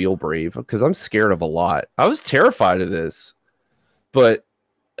don't feel brave because I'm scared of a lot. I was terrified of this, but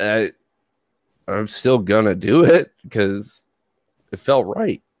I'm still gonna do it because it felt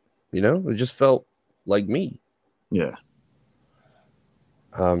right. It just felt like me. Yeah.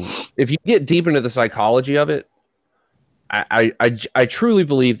 If you get deep into the psychology of it, I truly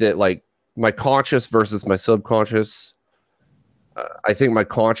believe that like my conscious versus my subconscious. I think my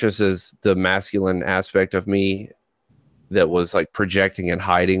conscious is the masculine aspect of me that was like projecting and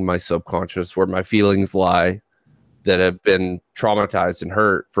hiding my subconscious, where my feelings lie, that have been traumatized and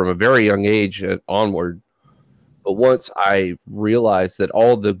hurt from a very young age and onward. But once I realized that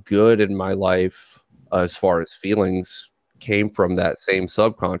all the good in my life, as far as feelings, came from that same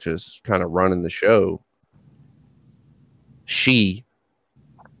subconscious kind of running the show, she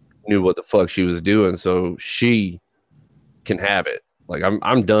knew what the fuck she was doing, so she can have it. Like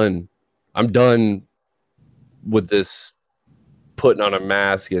I'm done. I'm done with this putting on a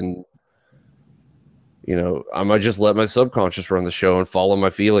mask and I might just let my subconscious run the show and follow my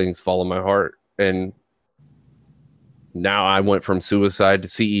feelings, follow my heart. And now I went from suicide to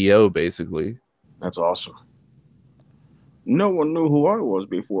CEO, basically. That's awesome. No one knew who I was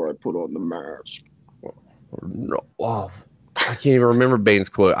before I put on the mask. No, oh, I can't even remember Bane's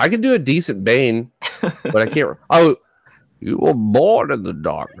quote. I can do a decent Bane, but I can't. Oh, you were born in the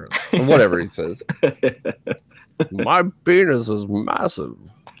darkness. Or whatever he says. My penis is massive.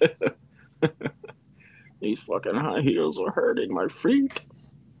 These fucking high heels are hurting my feet.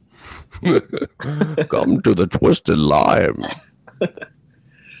 Come to the twisted lime.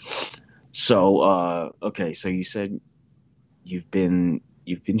 So, okay, so you said you've been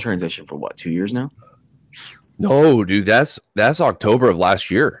transitioned for what, 2 years now? No, dude, that's October of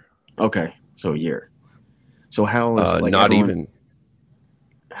last year. Okay, so a year. So how is like not everyone? even.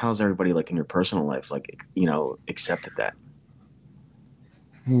 How's everybody like in your personal life like accepted that?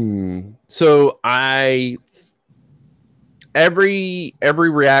 So every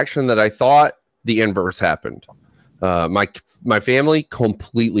reaction that I thought, the inverse happened. My family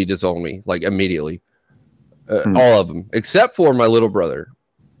completely disowned me, like immediately. Hmm. All of them, except for my little brother,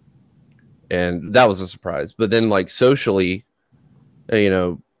 and that was a surprise. But then, like socially, you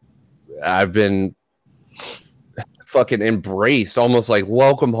know, I've been fucking embraced, almost like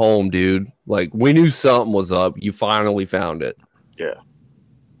welcome home, dude. Like we knew something was up. You finally found it. Yeah.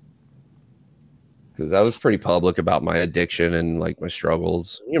 Because I was pretty public about my addiction and like my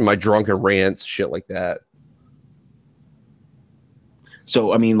struggles, my drunken rants, shit like that.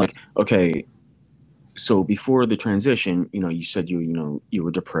 So I mean, like, okay, so before the transition, you said you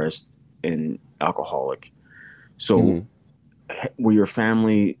were depressed and alcoholic. So Mm-hmm. were your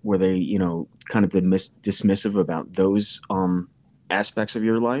family, were they, kind of dismissive about those aspects of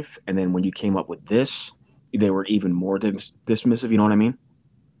your life, and then when you came up with this, they were even more dismissive? You know what I mean?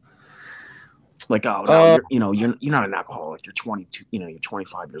 Like, oh no, Uh, you're not an alcoholic. You're 22. You're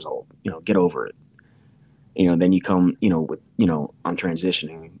 25 years old. Get over it. Then you come, with, I'm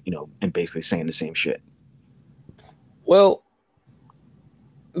transitioning, and basically saying the same shit. well,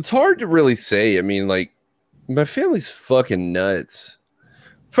 it's hard to really say. I mean, like, my family's fucking nuts.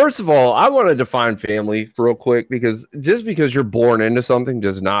 First of all, I want to define family real quick because just because you're born into something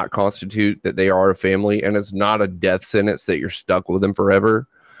does not constitute that they are a family, and it's not a death sentence that you're stuck with them forever.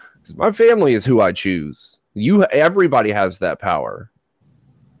 Because my family is who I choose. Everybody has that power.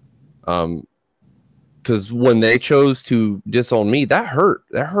 Because when they chose to disown me, that hurt.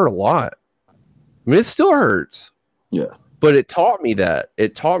 That hurt a lot. I mean, it still hurts. Yeah. But it taught me that.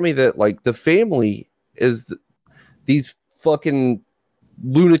 It taught me that like the family is these fucking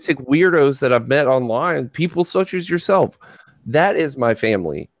lunatic weirdos that I've met online, people such as yourself. That is my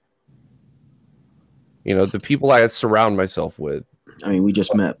family. The people I surround myself with. I mean, we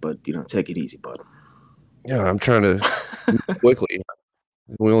just met, but take it easy, bud. Yeah, I'm trying to quickly.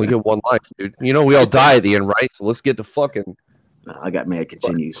 We only get one life, dude. We all die at the end, right? So let's get to fucking. I got mad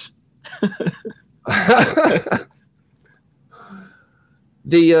continues.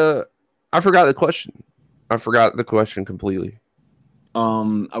 I forgot the question. I forgot the question completely.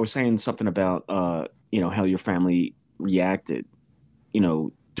 I was saying something about how your family reacted,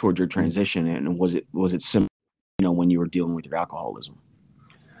 toward your transition, and was it similar, when you were dealing with your alcoholism?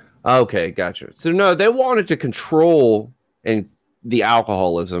 Okay, gotcha. So no, they wanted to control and the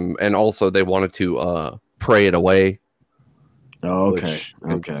alcoholism, and also they wanted to pray it away. Oh, okay.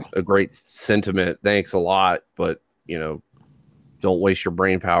 Which Okay. is a great sentiment. Thanks a lot, but don't waste your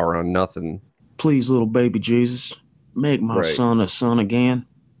brain power on nothing. Please, little baby Jesus, make my Right. son a son again.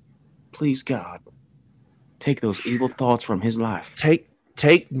 Please, God, take those evil thoughts from his life. Take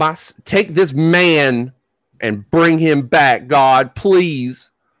this man and bring him back, God, please.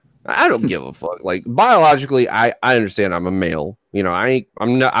 I don't give a fuck. Like biologically, I understand I'm a male.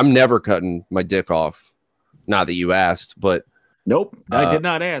 I'm never cutting my dick off. Not that you asked, but Nope, I did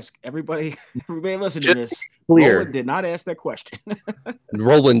not ask. Everybody listen to this. clear. Roland did not ask that question.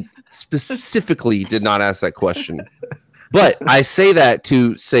 Roland specifically did not ask that question. But I say that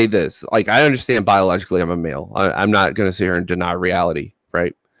to say this. Like, I understand biologically I'm a male. I'm not going to sit here and deny reality,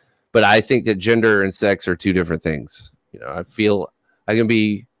 right? But I think that gender and sex are two different things. I feel I can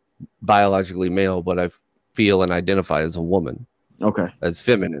be biologically male, but I feel and identify as a woman. Okay. As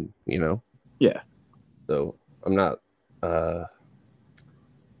feminine, Yeah. So I'm not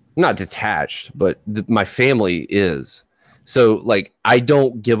detached, but my family is. So like I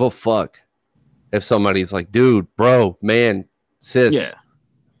don't give a fuck if somebody's like, dude, bro, man, sis, Yeah.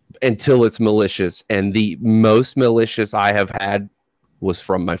 until it's malicious. And the most malicious I have had was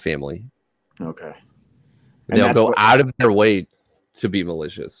from my family. Okay. They'll go out of their way to be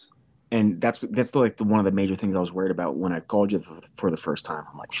malicious. And that's like one of the major things I was worried about when I called you for the first time.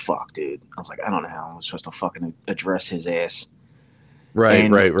 I'm like, fuck, dude. I was like, I don't know how I'm supposed to fucking address his ass. Right.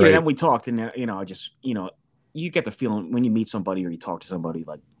 And then we talked, and I just, you get the feeling when you meet somebody or you talk to somebody,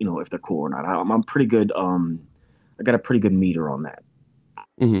 like, if they're cool or not. I'm pretty good. I got a pretty good meter on that.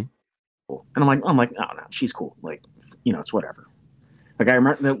 Mm-hmm. And I'm like, no, she's cool. Like, it's whatever. Like I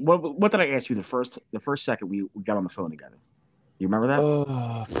remember, what did I ask you the first second we got on the phone together? You remember that?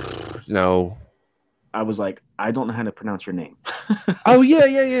 Oh, no. I was like, I don't know how to pronounce your name. Oh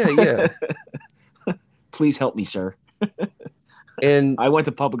yeah. Please help me, sir. And I went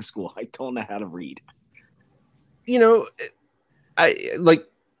to public school. I don't know how to read. I like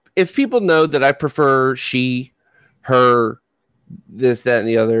if people know that I prefer she, her, this, that, and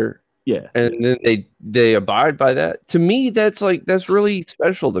the other. Yeah. And then they abide by that. To me, that's really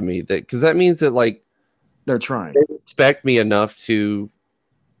special to me, because that means that like they're trying. They respect me enough to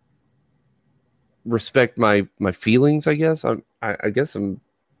respect my feelings, I guess. I guess I'm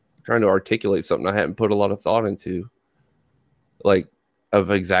trying to articulate something I hadn't put a lot of thought into, like,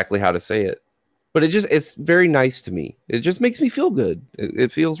 of exactly how to say it. but it's very nice to me. It just makes me feel good.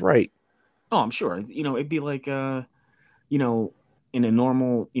 It feels right. Oh, I'm sure. It'd be like you know, in a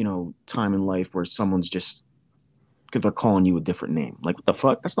normal, time in life where someone's just because they're calling you a different name. Like, what the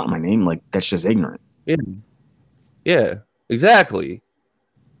fuck? That's not my name. Like, that's just ignorant. Yeah, yeah, exactly.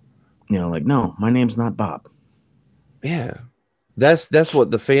 Like, no, my name's not Bob. Yeah, that's what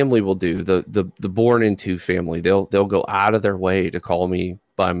the family will do. The born into family, they'll go out of their way to call me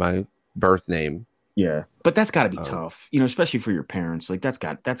by my birth name. Yeah, but that's got to be Um, tough, especially for your parents. Like, that's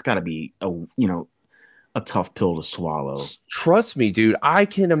got to be a tough pill to swallow. Trust me, dude. I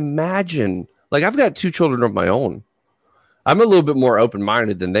can imagine. Like, I've got two children of my own. I'm a little bit more open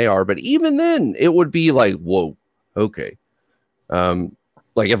minded than they are, but even then, it would be like, whoa, okay. Um,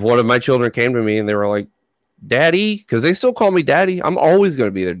 like if one of my children came to me and they were like, "Daddy," because they still call me Daddy. I'm always going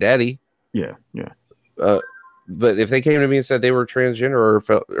to be their daddy. Yeah, yeah, Uh, but if they came to me and said they were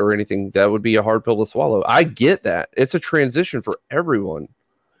transgender or anything, that would be a hard pill to swallow. I get that. It's a transition for everyone.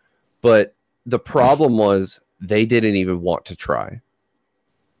 But the problem was they didn't even want to try.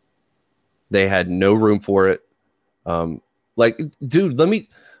 They had no room for it. Like, dude,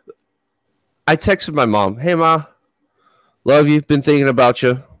 I texted my mom, "Hey, Ma, love you. Been thinking about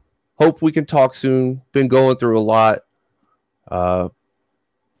you. Hope we can talk soon. Been going through a lot. Uh,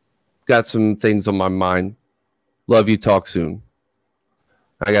 got some things on my mind. Love you. Talk soon."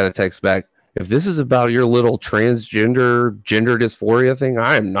 I got a text back. "If this is about your little transgender gender dysphoria thing,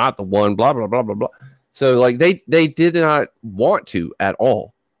 I am not the one." Blah blah blah blah blah. So like they did not want to at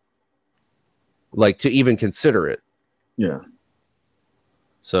all, like to even consider it. yeah,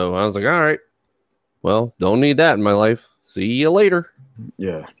 So I was like, all right, well, don't need that in my life. See you later.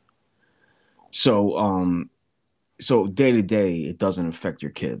 yeah. So, so day to day, it doesn't affect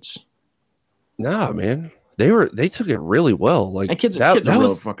your kids. Nah, man, they took it really well. Like And kids, that kids are that real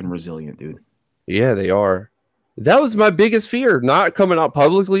was fucking resilient, dude. yeah, they are. That was my biggest fear, not coming out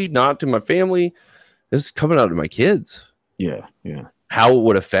publicly, not to my family. This is coming out to my kids. Yeah, yeah. How it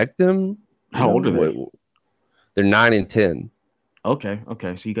would affect them. How old are they? They're 9 and 10. Okay,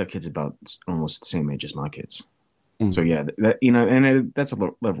 okay. So you got kids about almost the same age as my kids. So Mhm. yeah, that's a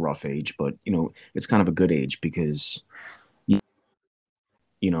little rough age, but it's kind of a good age because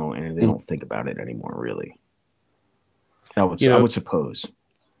and they Mhm. don't think about it anymore, really. I would You I know, would suppose.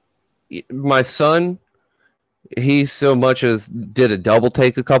 my son, he so much as did a double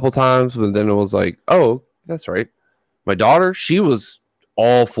take a couple times, but then it was like, oh, that's right. My daughter, she was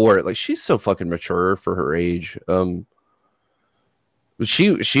all for it. Like she's so fucking mature for her age.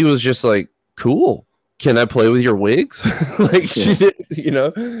 She was just like, cool. Can I play with your wigs? Like she Yeah,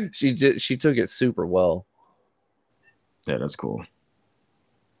 did, she took it super well. yeah, that's cool.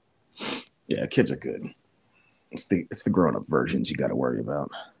 Yeah, kids are good. It's the grown up versions you got to worry about.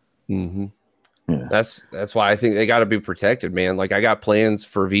 Mm-hmm. Yeah, That's why I think they got to be protected, man. Like I got plans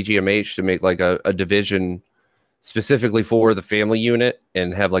for VGMH to make like a division specifically for the family unit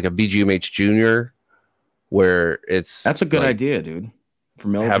and have like a VGMH junior where it's that's a good like idea, dude. For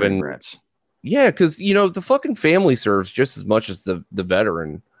military having brats. yeah, because the fucking family serves just as much as the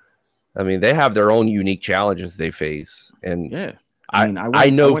veteran. I mean, they have their own unique challenges they face, and Yeah, I I mean, I I went, I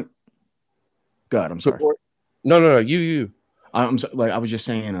know. went. God, I'm Go sorry. for it. No, you. Like I was just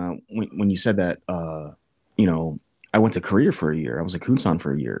saying, when you said that, you know, I went to Korea for a year. I was a Kunsan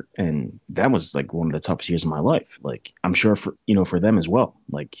for a year, and that was like one of the toughest years of my life. Like I'm sure for them as well.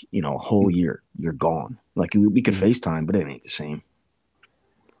 Like a whole year, you're gone. Like we could Mhm. FaceTime, but it ain't the same.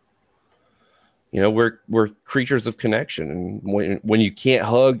 We're creatures of connection, and when you can't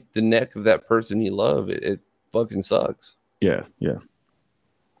hug the neck of that person you love, it fucking sucks. Yeah, yeah.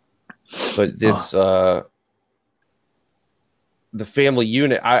 But Uh, this the family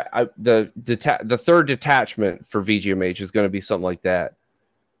unit, the third detachment for VGMH is going to be something like that,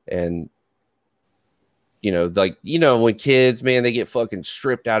 and like when kids, man, they get fucking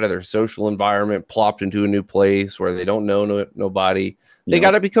stripped out of their social environment, plopped into a new place where they don't know nobody. They got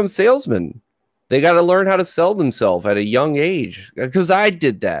yep. to become salesmen. They got to learn how to sell themselves at a young age. Because I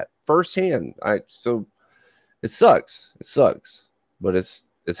did that firsthand. So it sucks. It sucks, but it's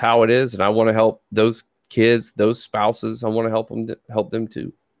how it is, and I want to help those kids, those spouses. I want to help them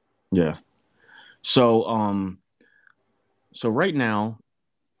too. Yeah. So so right now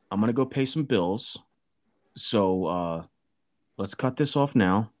I'm gonna go pay some bills. So let's cut this off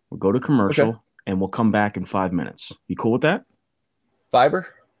now. We'll go to Okay. commercial, and we'll come back in 5 minutes. You cool with that? Fiber.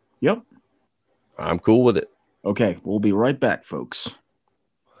 Yep. I'm cool with it. Okay, we'll be right back, folks.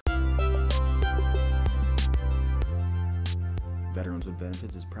 Veterans with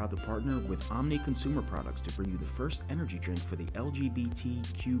Benefits is proud to partner with Omni Consumer Products to bring you the first energy drink for the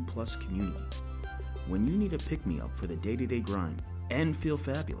LGBTQ plus community. When you need a pick-me-up for the day-to-day grind and feel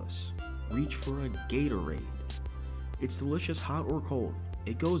fabulous, reach for a Gatorade. It's delicious hot or cold.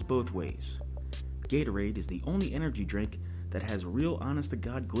 It goes both ways. Gatorade is the only energy drink that has real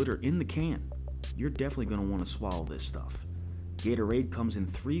honest-to-God glitter in the can. You're definitely going to want to swallow this stuff. Gatorade comes in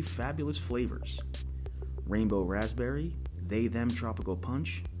 3 fabulous flavors: Rainbow Raspberry, They Them Tropical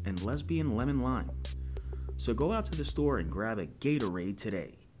Punch, and Lesbian Lemon Lime. So go out to the store and grab a Gatorade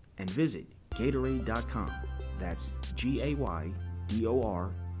today and visit Gatorade.com. That's GAYDORADE.com.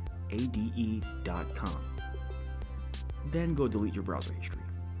 Then go delete your browser history.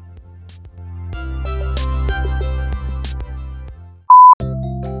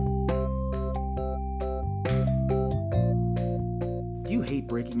 Do you hate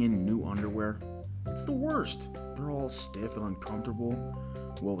breaking in new underwear? It's the worst. They're all stiff and uncomfortable.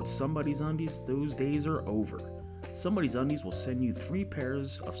 Well, with Somebody's Undies, those days are over. Somebody's Undies will send you 3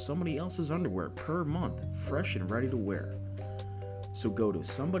 pairs of somebody else's underwear per month, fresh and ready to wear. So go to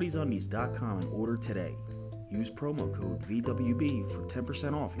somebodysundies.com and order today. Use promo code VWB for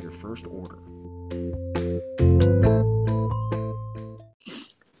 10% off your first order.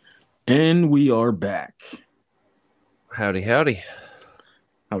 And we are back. Howdy, howdy.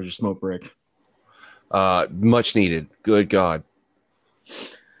 How was your smoke break? Much needed. Good God.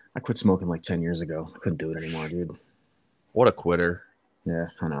 I quit smoking like 10 years ago. I couldn't do it anymore, dude. What a quitter. Yeah,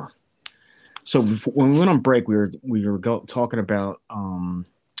 I know. So when we went on break, we were talking about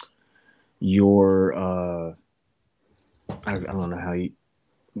your I don't know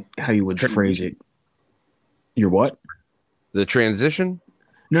how you would phrase it. Your what? The transition?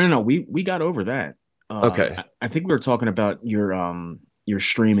 No. We got over that. Okay. I think we were talking about your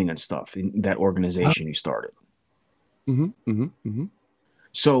streaming and stuff in that organization you started.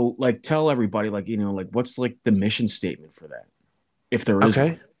 So, like, tell everybody, like, you know, like, what's like the mission statement for that, if there is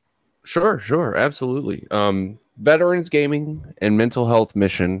one? Sure, absolutely. Veterans Gaming and Mental Health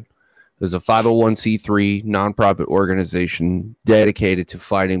Mission is a 501c3 nonprofit organization dedicated to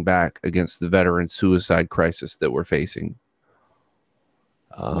fighting back against the veteran suicide crisis that we're facing.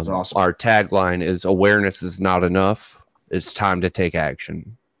 That's awesome. Our tagline is "Awareness is not enough. It's time to take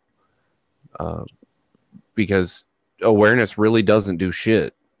action." Because awareness really doesn't do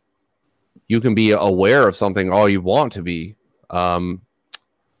shit. You can be aware of something all you want to be.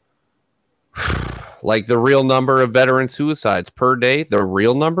 Like the real number of veteran suicides per day, the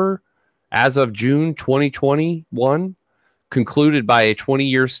real number as of June 2021, concluded by a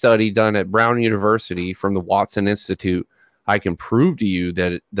 20-year study done at Brown University from the Watson Institute. I can prove to you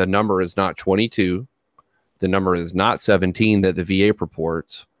that the number is not 22. The number is not 17 that the VA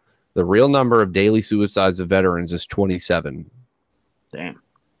purports. The real number of daily suicides of veterans is 27. Damn.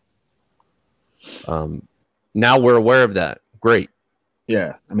 Now we're aware of that. Great.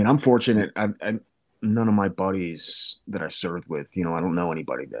 Yeah. I mean, I'm fortunate. I none of my buddies that I served with, you know, I don't know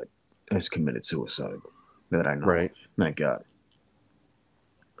anybody that has committed suicide that I know. Right. Thank God.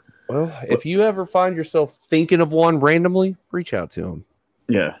 Well, if you ever find yourself thinking of one randomly, reach out to them.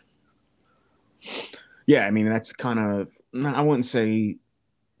 Yeah. Yeah. I mean, that's kind of, I wouldn't say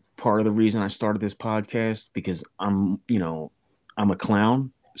part of the reason I started this podcast, because I'm a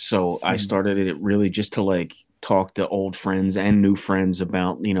clown. So I started it really just to like talk to old friends and new friends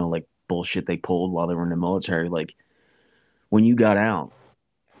about, you know, like bullshit they pulled while they were in the military. Like, when you got out,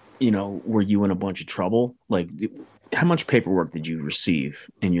 you know, were you in a bunch of trouble? Like, how much paperwork did you receive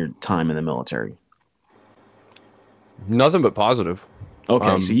in your time in the military? Nothing but positive.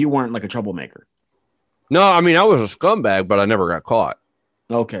 Okay, so you weren't like a troublemaker. No, I mean, I was a scumbag, but I never got caught.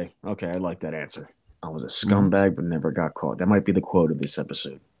 Okay, I like that answer. I was a scumbag, but never got caught. That might be the quote of this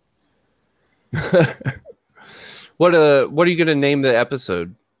episode. What are you going to name the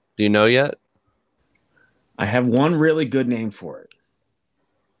episode? Do you know yet? I have one really good name for it.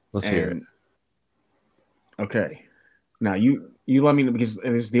 Let's hear it. Okay. Now you let me know, because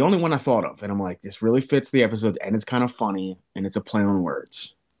it's the only one I thought of, and I'm like, this really fits the episode, and it's kind of funny, and it's a play on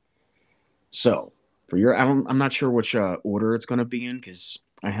words. So for I'm not sure which order it's going to be in, because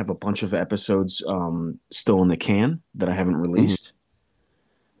I have a bunch of episodes still in the can that I haven't released. Mm-hmm.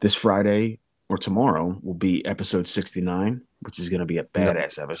 This Friday or tomorrow will be episode 69, which is going to be a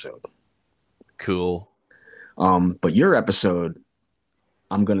badass episode. Cool. But your episode,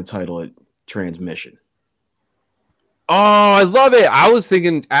 I'm going to title it Transmission. Oh, I love it. I was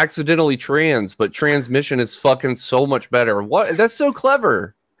thinking accidentally trans, but transmission is fucking so much better. What? That's so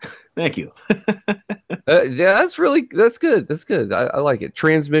clever. Thank you. Yeah, that's good. That's good. I like it.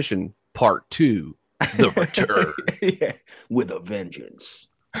 Transmission Part 2, The Return. Yeah, with a vengeance.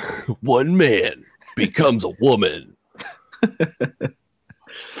 One man becomes a woman.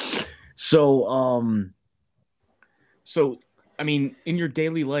 So, so I mean, in your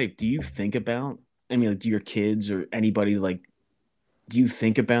daily life, do you think about? I mean, like, do your kids or anybody like? Do you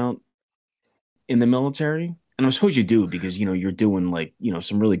think about in the military? And I suppose you do because you're doing like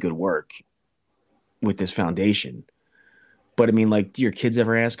some really good work with this foundation. But I mean, like, do your kids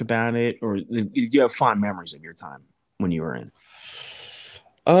ever ask about it, or do you have fond memories of your time when you were in?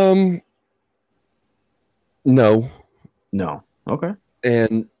 Um, no. No. Okay,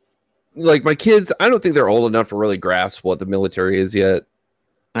 And like my kids, I don't think they're old enough to really grasp what the military is yet.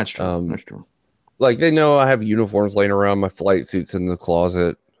 that's true. Um, That's true. like they know I have uniforms laying around, my flight suits in the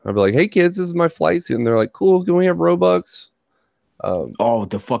closet. I'd be like, "Hey kids, this is my flight suit," and they're like, "Cool, can we have Robux?" Um, Oh,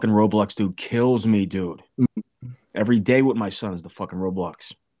 the fucking Roblox dude kills me, dude. Every day with my son is the fucking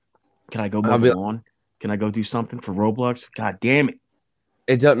Roblox. Can I go mow I'll the be, lawn? Can I go do something for Roblox? God damn it.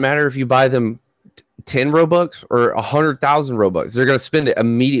 it doesn't matter if you buy them 10 Robux or 100,000 Robux; they're gonna spend it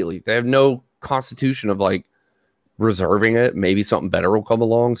immediately. They have no constitution of like reserving it. Maybe something better will come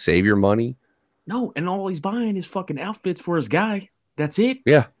along, save your money. No, and all he's buying is fucking outfits for his guy. That's it.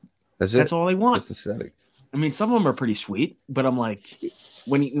 Yeah, that's That's it. all they want. Just aesthetics. I mean, some of them are pretty sweet, but I'm like,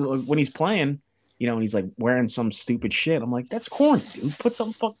 when he's playing, and he's like wearing some stupid shit. I'm like, that's corny, dude. Put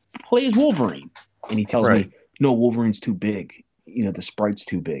some play as Wolverine, and he tells Right. me, no, Wolverine's too big. The sprite's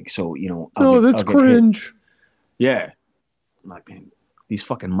too big, so No, that's I'll get hit. cringe. Yeah, I'm like, man, these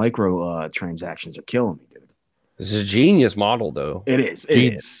fucking micro transactions are killing me, dude. This is a genius model, though. It is. It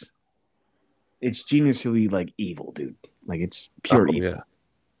Genius. is. It's geniusly like evil, dude. Like it's pure Oh evil. yeah.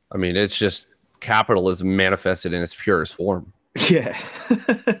 I mean, it's just capitalism manifested in its purest form. Yeah.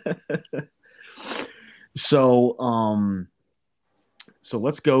 So, so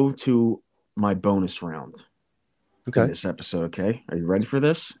let's go to my bonus round in Okay. this episode. Okay, are you ready for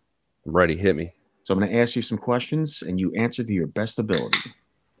this? I'm ready. Hit me. So I'm going to ask you some questions, and you answer to your best ability.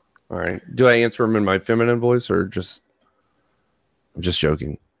 All right. Do I answer them in my feminine voice or just? I'm just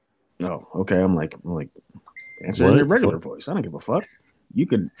joking. No, okay. I'm like answer in your What? regular voice. I don't give a fuck. You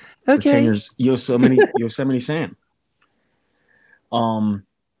could pretend Okay. you're Yosemite Sam. Um,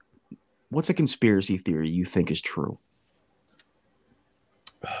 what's a conspiracy theory you think is true?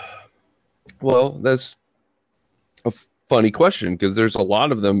 Well, that's a funny question because there's a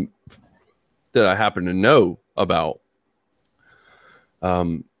lot of them that I happen to know about.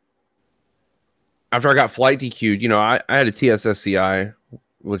 Um, after I got flight DQ'd, I had a TSSCI,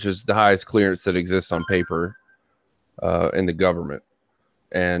 which is the highest clearance that exists on paper in the government.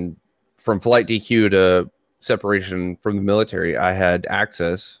 And from flight DQ to separation from the military, I had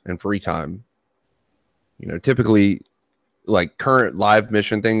access and free time. Typically, like current live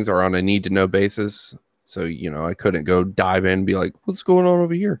mission things are on a need to know basis. So, I couldn't go dive in and be like, what's going on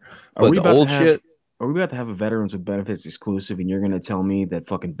over here? Are But we the about to old have shit, Are we about to have a Veterans with Benefits exclusive, and you're going to tell me that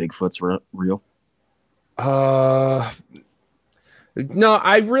fucking Bigfoot's real? uh, no,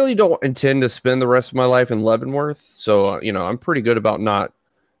 I really don't intend to spend the rest of my life in Leavenworth. So, I'm pretty good about not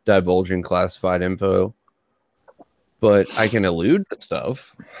divulging classified info, but I can allude to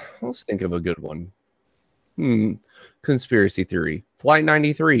stuff. Let's think of a good one. Conspiracy theory. Flight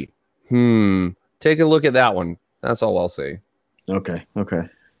 93. Take a look at that one. That's all I'll say. Okay, okay.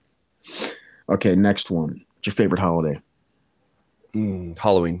 Okay, next one. What's your favorite holiday?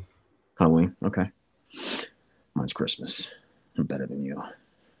 Halloween. Halloween. Okay. Mine's Christmas. I'm better than you.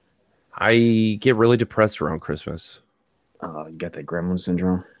 I get really depressed around Christmas. You got that gremlin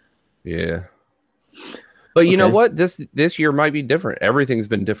syndrome? Yeah. But you know Okay. what? This year might be different. Everything's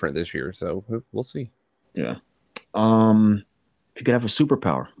been different this year, so we'll see. Yeah. If you could have a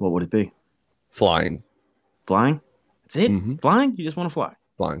superpower, what would it be? Flying. Flying? That's it? Mm-hmm. Flying? You just want to fly?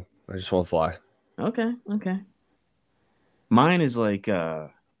 Flying. I just want to fly. Okay, okay. Mine is like I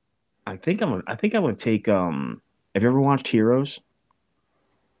think I would take have you ever watched Heroes?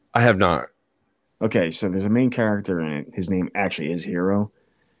 I have not. Okay, so there's a main character in it. His name actually is Hero,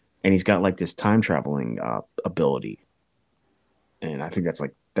 and he's got like this time traveling ability. And I think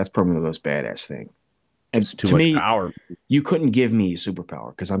that's probably the most badass thing. And It's too to much me, power. you couldn't give me a superpower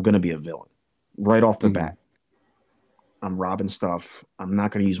because I'm going to be a villain right off the Mhm. bat. I'm robbing stuff. I'm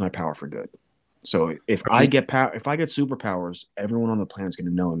not going to use my power for good. So if I mean, if I get superpowers, everyone on the planet's going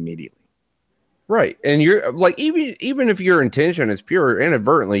to know immediately. right. And you're like even if your intention is pure,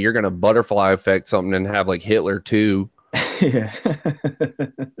 inadvertently you're gonna butterfly effect something and have like Hitler too. Yeah.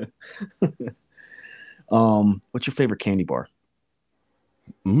 What's your favorite candy bar?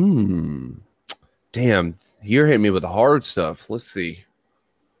 Mm. Damn, you're hitting me with the hard stuff. Let's see.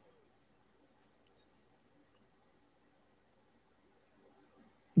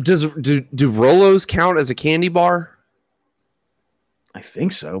 Do Rolos count as a candy bar? I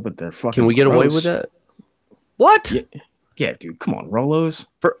think so, but they're fucking Can we get away with gross. that? What? Yeah, yeah, dude. Come on, Rolos.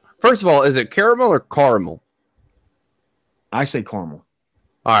 First of all, is it caramel or caramel? I say caramel.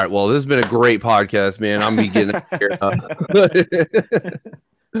 All right. Well, this has been a great podcast, man. I'm gonna be getting out here.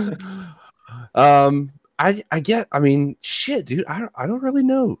 I mean, shit, dude. I don't really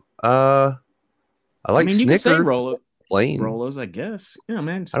know. I like you can say Snicker plain. Rolos, I guess. Yeah,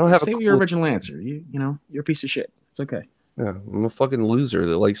 man. I don't have say a your cool- original answer. You know, you're a piece of shit. It's okay. Yeah, I'm a fucking loser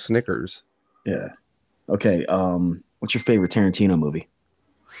that likes Snickers. Yeah. Okay. What's your favorite Tarantino movie?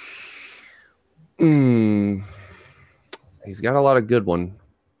 He's got a lot of good one.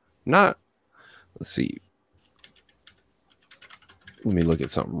 Let's see. Let me look at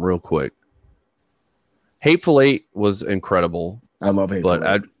something real quick. Hateful Eight was incredible. I love Hateful Eight.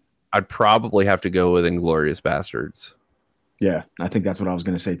 But I'd probably have to go with Inglourious Bastards. Yeah, I think that's what I was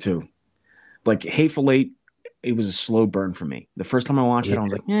going to say too. Like Hateful Eight, it was a slow burn for me. The first time I watched it, I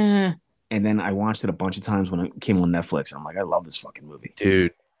was like, eh. And then I watched it a bunch of times when it came on Netflix. And I'm like, I love this fucking movie.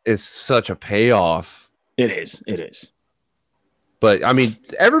 Dude, it's such a payoff. It is. It is. But I mean,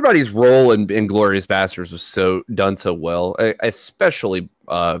 everybody's role in Inglourious Bastards was done so well, especially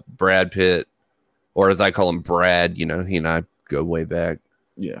Brad Pitt, or as I call him, Brad. You know, he and I go way back.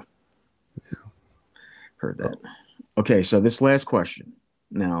 Yeah. Heard that. Okay, so this last question.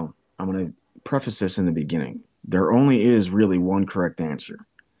 Now, I'm going to preface this in the beginning. There only is really one correct answer.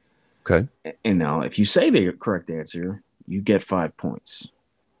 Okay. And now, if you say the correct answer, you get 5 points.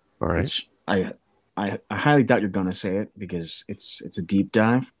 All right. Which I highly doubt you're going to say it because it's a deep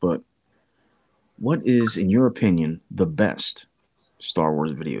dive. But what is, in your opinion, the best Star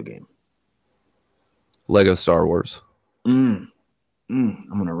Wars video game? Lego Star Wars. I'm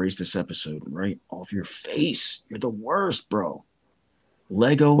going to erase this episode right off your face. You're the worst, bro.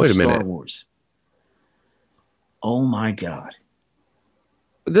 Lego Star Wars. Oh, my God.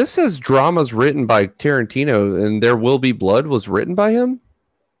 This says dramas written by Tarantino, and There Will Be Blood was written by him?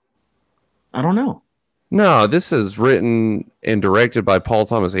 I don't know. No, this is written and directed by Paul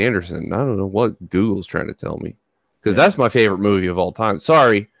Thomas Anderson. I don't know what Google's trying to tell me. Because that's my favorite movie of all time.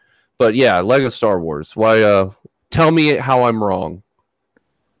 Sorry. But yeah, Lego Star Wars. Why? Tell me how I'm wrong.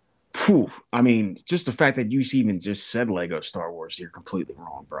 Phew. I mean, just the fact that you even just said Lego Star Wars, you're completely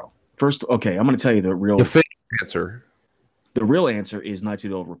wrong, bro. First, okay, I'm going to tell you the real answer. The real answer is Knights of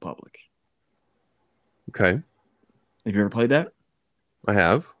the Old Republic. Okay. Have you ever played that? I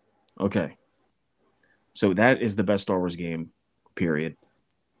have. Okay. So that is the best Star Wars game, period.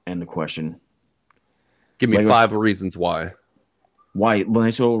 End the question. Give me 5 reasons why. Why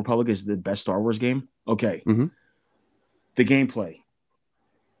Knights of the Old Republic is the best Star Wars game? Okay. Mm-hmm. The gameplay.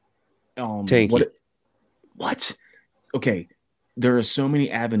 What? Okay. There are so many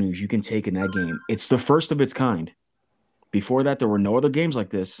avenues you can take in that game. It's the first of its kind. Before that, there were no other games like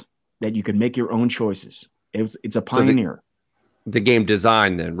this that you could make your own choices. It's a pioneer. So the game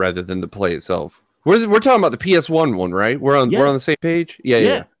design, then, rather than the play itself. We're talking about the PS1 one, right? We're on the same page.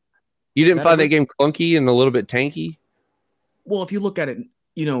 Yeah. You didn't find that game clunky and a little bit tanky? Well, if you look at it,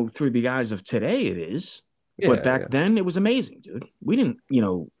 through the eyes of today, it is. But back then, it was amazing, dude. We didn't,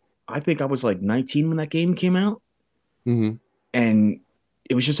 I think I was like 19 when that game came out. Mm-hmm. And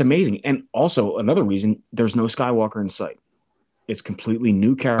it was just amazing. And also, another reason, there's no Skywalker in sight. It's completely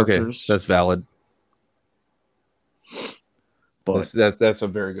new characters. Okay, that's valid. But that's a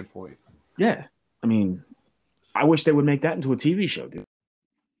very good point. Yeah. I mean, I wish they would make that into a TV show, dude.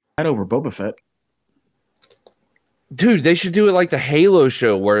 Right over Boba Fett. Dude, they should do it like the Halo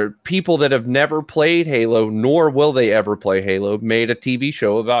show where people that have never played Halo, nor will they ever play Halo, made a TV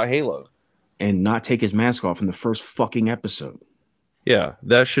show about Halo. And not take his mask off in the first fucking episode. Yeah,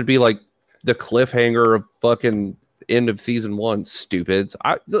 that should be like the cliffhanger of fucking end of season 1, stupids.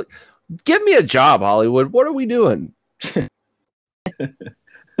 Give me a job, Hollywood. What are we doing?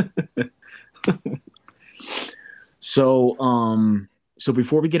 So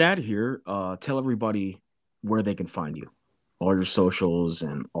before we get out of here, tell everybody where they can find you, all your socials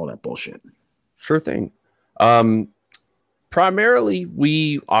and all that bullshit. Sure thing. Primarily,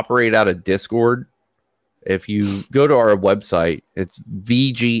 we operate out of Discord. If you go to our website, it's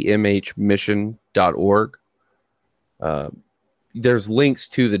vgmhmission.org. There's links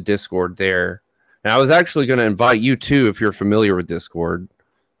to the Discord there. And I was actually going to invite you too, if you're familiar with Discord.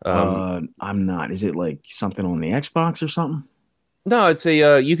 I'm not. Is it like something on the Xbox or something? No, it's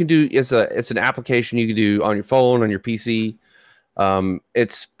it's an application you can do on your phone, on your PC.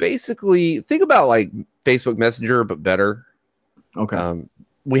 It's basically, think about like Facebook Messenger, but better. Okay.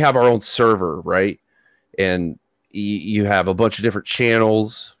 We have our own server, right? And you have a bunch of different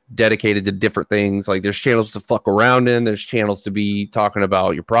channels, dedicated to different things. Like there's channels to fuck around in, there's channels to be talking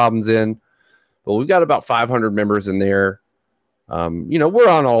about your problems in. But we've got about 500 members in there. We're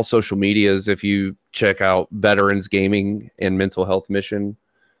on all social medias if you check out Veterans Gaming and Mental Health Mission.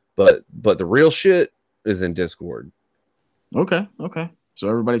 But the real shit is in Discord. Okay. So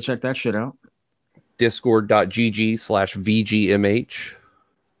everybody check that shit out. Discord.gg/VGMH.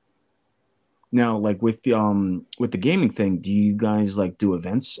 Now, like with the gaming thing, do you guys like do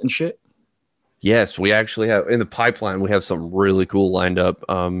events and shit? Yes, we actually have in the pipeline. We have some really cool lined up.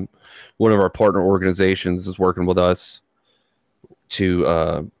 One of our partner organizations is working with us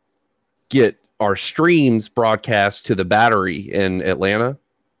to get our streams broadcast to the Battery in Atlanta.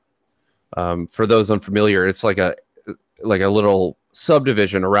 For those unfamiliar, it's like a little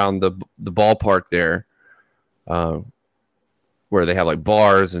subdivision around the ballpark there, where they have like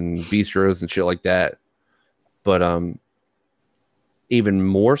bars and bistros and shit like that. But even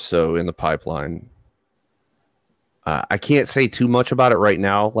more so in the pipeline. I can't say too much about it right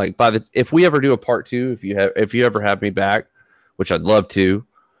now. Like if we ever do a part 2, if you ever have me back, which I'd love to,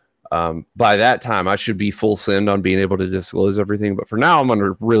 by that time I should be full send on being able to disclose everything. But for now, I'm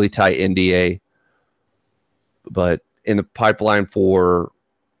under really tight NDA. But in the pipeline for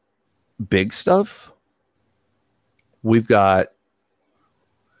big stuff, we've got,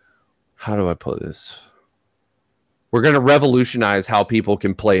 how do I put this? We're going to revolutionize how people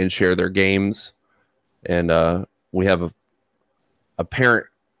can play and share their games. And we have the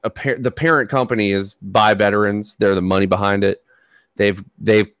parent company is Buy Veterans. They're the money behind it. They've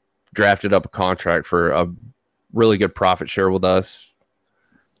drafted up a contract for a really good profit share with us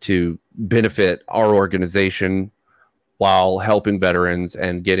to benefit our organization while helping veterans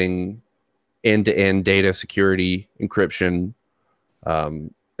and getting end-to-end data security encryption.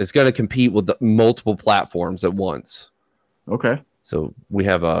 It's going to compete with multiple platforms at once. Okay. So we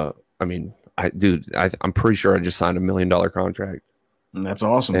have I'm pretty sure I just signed $1 million contract. And that's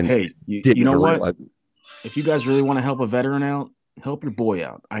awesome. And hey, you know what? If you guys really want to help a veteran out, help your boy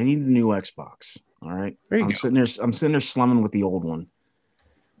out. I need a new Xbox. All right. I'm sitting there slumming with the old one.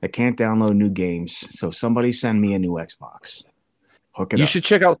 I can't download new games. So somebody send me a new Xbox. Hook it up. You should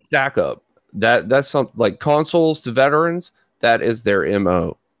check out Stack Up. That's something like consoles to veterans. That is their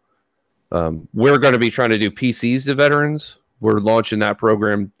MO. We're going to be trying to do PCs to veterans. We're launching that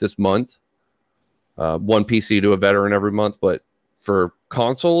program this month. One PC to a veteran every month. But for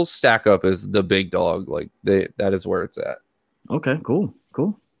consoles, Stack Up is the big dog. Like that is where it's at. Okay, cool.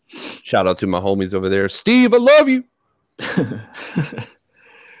 Shout out to my homies over there. Steve, I love you.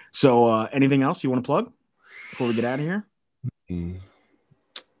 So anything else you want to plug before we get out of here?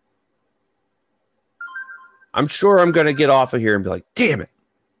 I'm sure I'm going to get off of here and be like, damn it.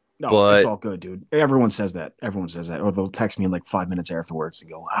 No, but it's all good, dude. Everyone says that. Or they'll text me in like 5 minutes afterwards and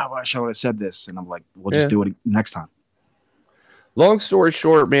go, I wish I would have said this. And I'm like, we'll just do it next time. Long story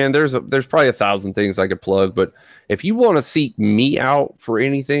short, man, there's probably 1,000 things I could plug, but if you want to seek me out for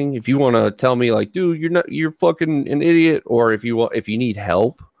anything, if you want to tell me like, dude, you're fucking an idiot, or if you need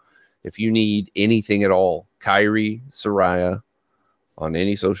help, if you need anything at all, Kyrie Soraya on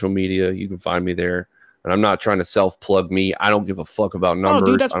any social media, you can find me there. And I'm not trying to self-plug me. I don't give a fuck about numbers. Oh,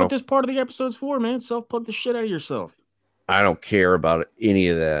 dude, that's what this part of the episode's for, man. Self-plug the shit out of yourself. I don't care about any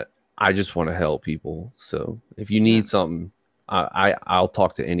of that. I just want to help people. So if you need something, I'll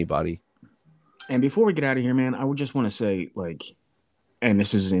talk to anybody. And before we get out of here, man, I would just want to say, like, and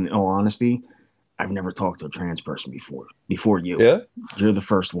this is in all honesty, I've never talked to a trans person before you. Yeah. You're the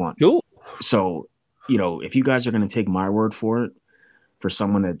first one. Cool. So, if you guys are going to take my word for it, for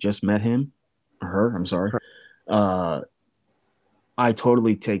someone that just met him, or her, I'm sorry, I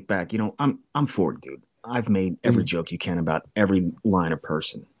totally take back, I'm 40, dude. I've made every joke you can about every line of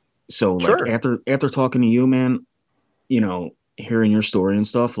person. So, like, after talking to you, man, hearing your story and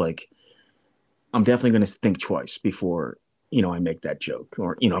stuff, like, I'm definitely going to think twice before, I make that joke,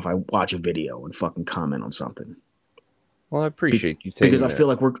 or, if I watch a video and fucking comment on something. Well, I appreciate you saying that. Because I feel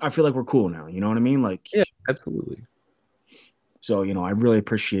like we're cool now. You know what I mean? Like, yeah, absolutely. So, I really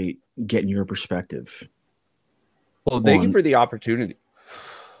appreciate getting your perspective. Well, thank you for the opportunity.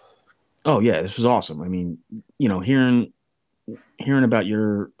 Oh yeah, this was awesome. I mean, hearing about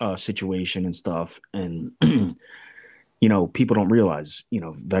your situation and stuff, and people don't realize,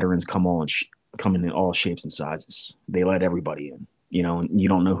 veterans come in all shapes and sizes. They let everybody in, and you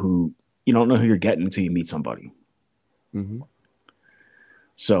don't know who you're getting until you meet somebody. Mm-hmm.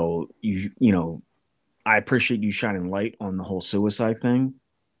 So I appreciate you shining light on the whole suicide thing.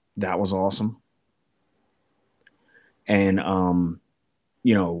 That was awesome. And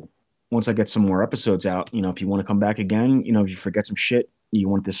once I get some more episodes out, if you want to come back again, if you forget some shit, you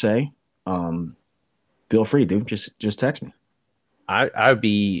want to say, feel free, dude. Just text me. I'd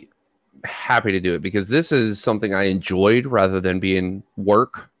be happy to do it because this is something I enjoyed rather than being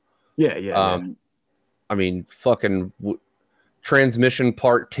work. Yeah, yeah, yeah. I mean, fucking transmission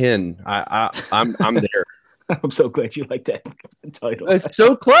part 10. I'm there. I'm so glad you like that title. It's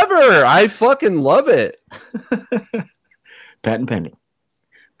so clever. I fucking love it. Patent pending.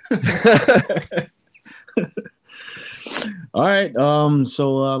 All right.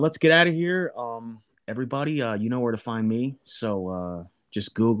 So let's get out of here. Everybody, you know where to find me. So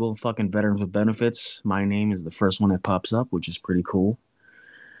just Google fucking Veterans with Benefits. My name is the first one that pops up, which is pretty cool.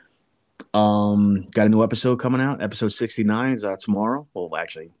 Got a new episode coming out. Episode 69 is out tomorrow. Well,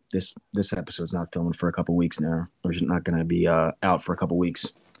 actually, this episode's not filming for a couple weeks now. Or it's not gonna be out for a couple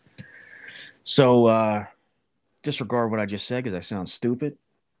weeks. So disregard what I just said because I sound stupid.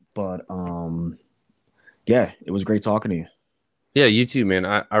 But yeah, it was great talking to you. Yeah, you too, man.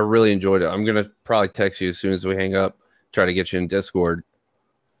 I really enjoyed it. I'm gonna probably text you as soon as we hang up, try to get you in Discord.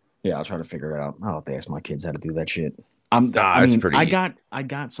 Yeah, I'll try to figure it out. I'll have to ask my kids how to do that shit. I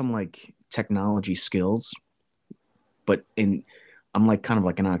got some like technology skills, but I'm like kind of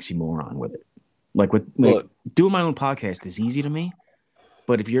like an oxymoron with it. Like doing my own podcast is easy to me,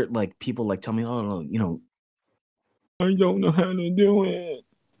 but if you're like people like tell me, oh no, I don't know how to do it.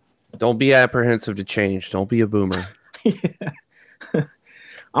 Don't be apprehensive to change. Don't be a boomer. Yeah.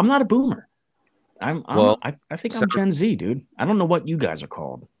 I'm not a boomer. I think I'm Gen Z, dude. I don't know what you guys are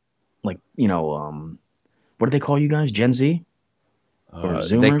called. Like, what do they call you guys? Gen Z? Or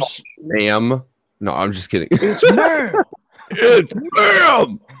Zoomers? Ma'am. No, I'm just kidding. It's ma'am. It's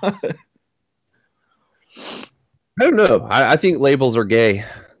ma'am. I don't know. I think labels are gay.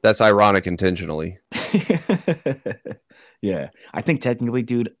 That's ironic intentionally. Yeah. I think technically,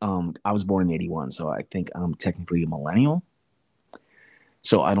 dude, I was born in 81, so I think I'm technically a millennial.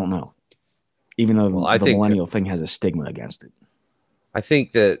 So I don't know. Even though the millennial thing has a stigma against it. I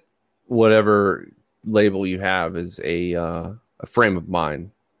think that whatever label you have is a frame of mind.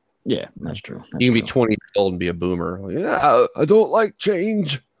 Yeah, that's true. You can be 20 years old and be a boomer. Like, yeah, I don't like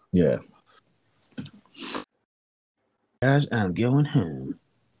change. Yeah. Guys, I'm going home.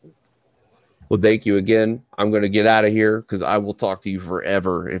 Well, thank you again. I'm going to get out of here because I will talk to you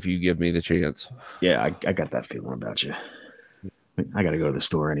forever if you give me the chance. Yeah, I got that feeling about you. I got to go to the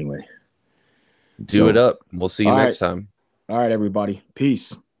store anyway. Do it up. We'll see you next time. All right, everybody.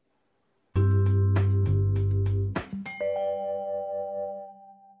 Peace.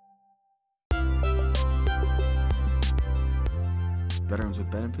 Veterans with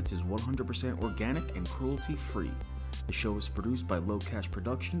Benefits is 100% organic and cruelty-free. The show is produced by Low Cash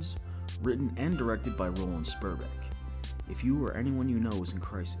Productions, written and directed by Roland Spurbeck. If you or anyone you know is in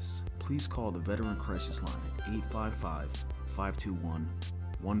crisis, please call the Veteran Crisis Line at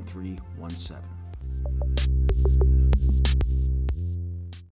 855-521-1317.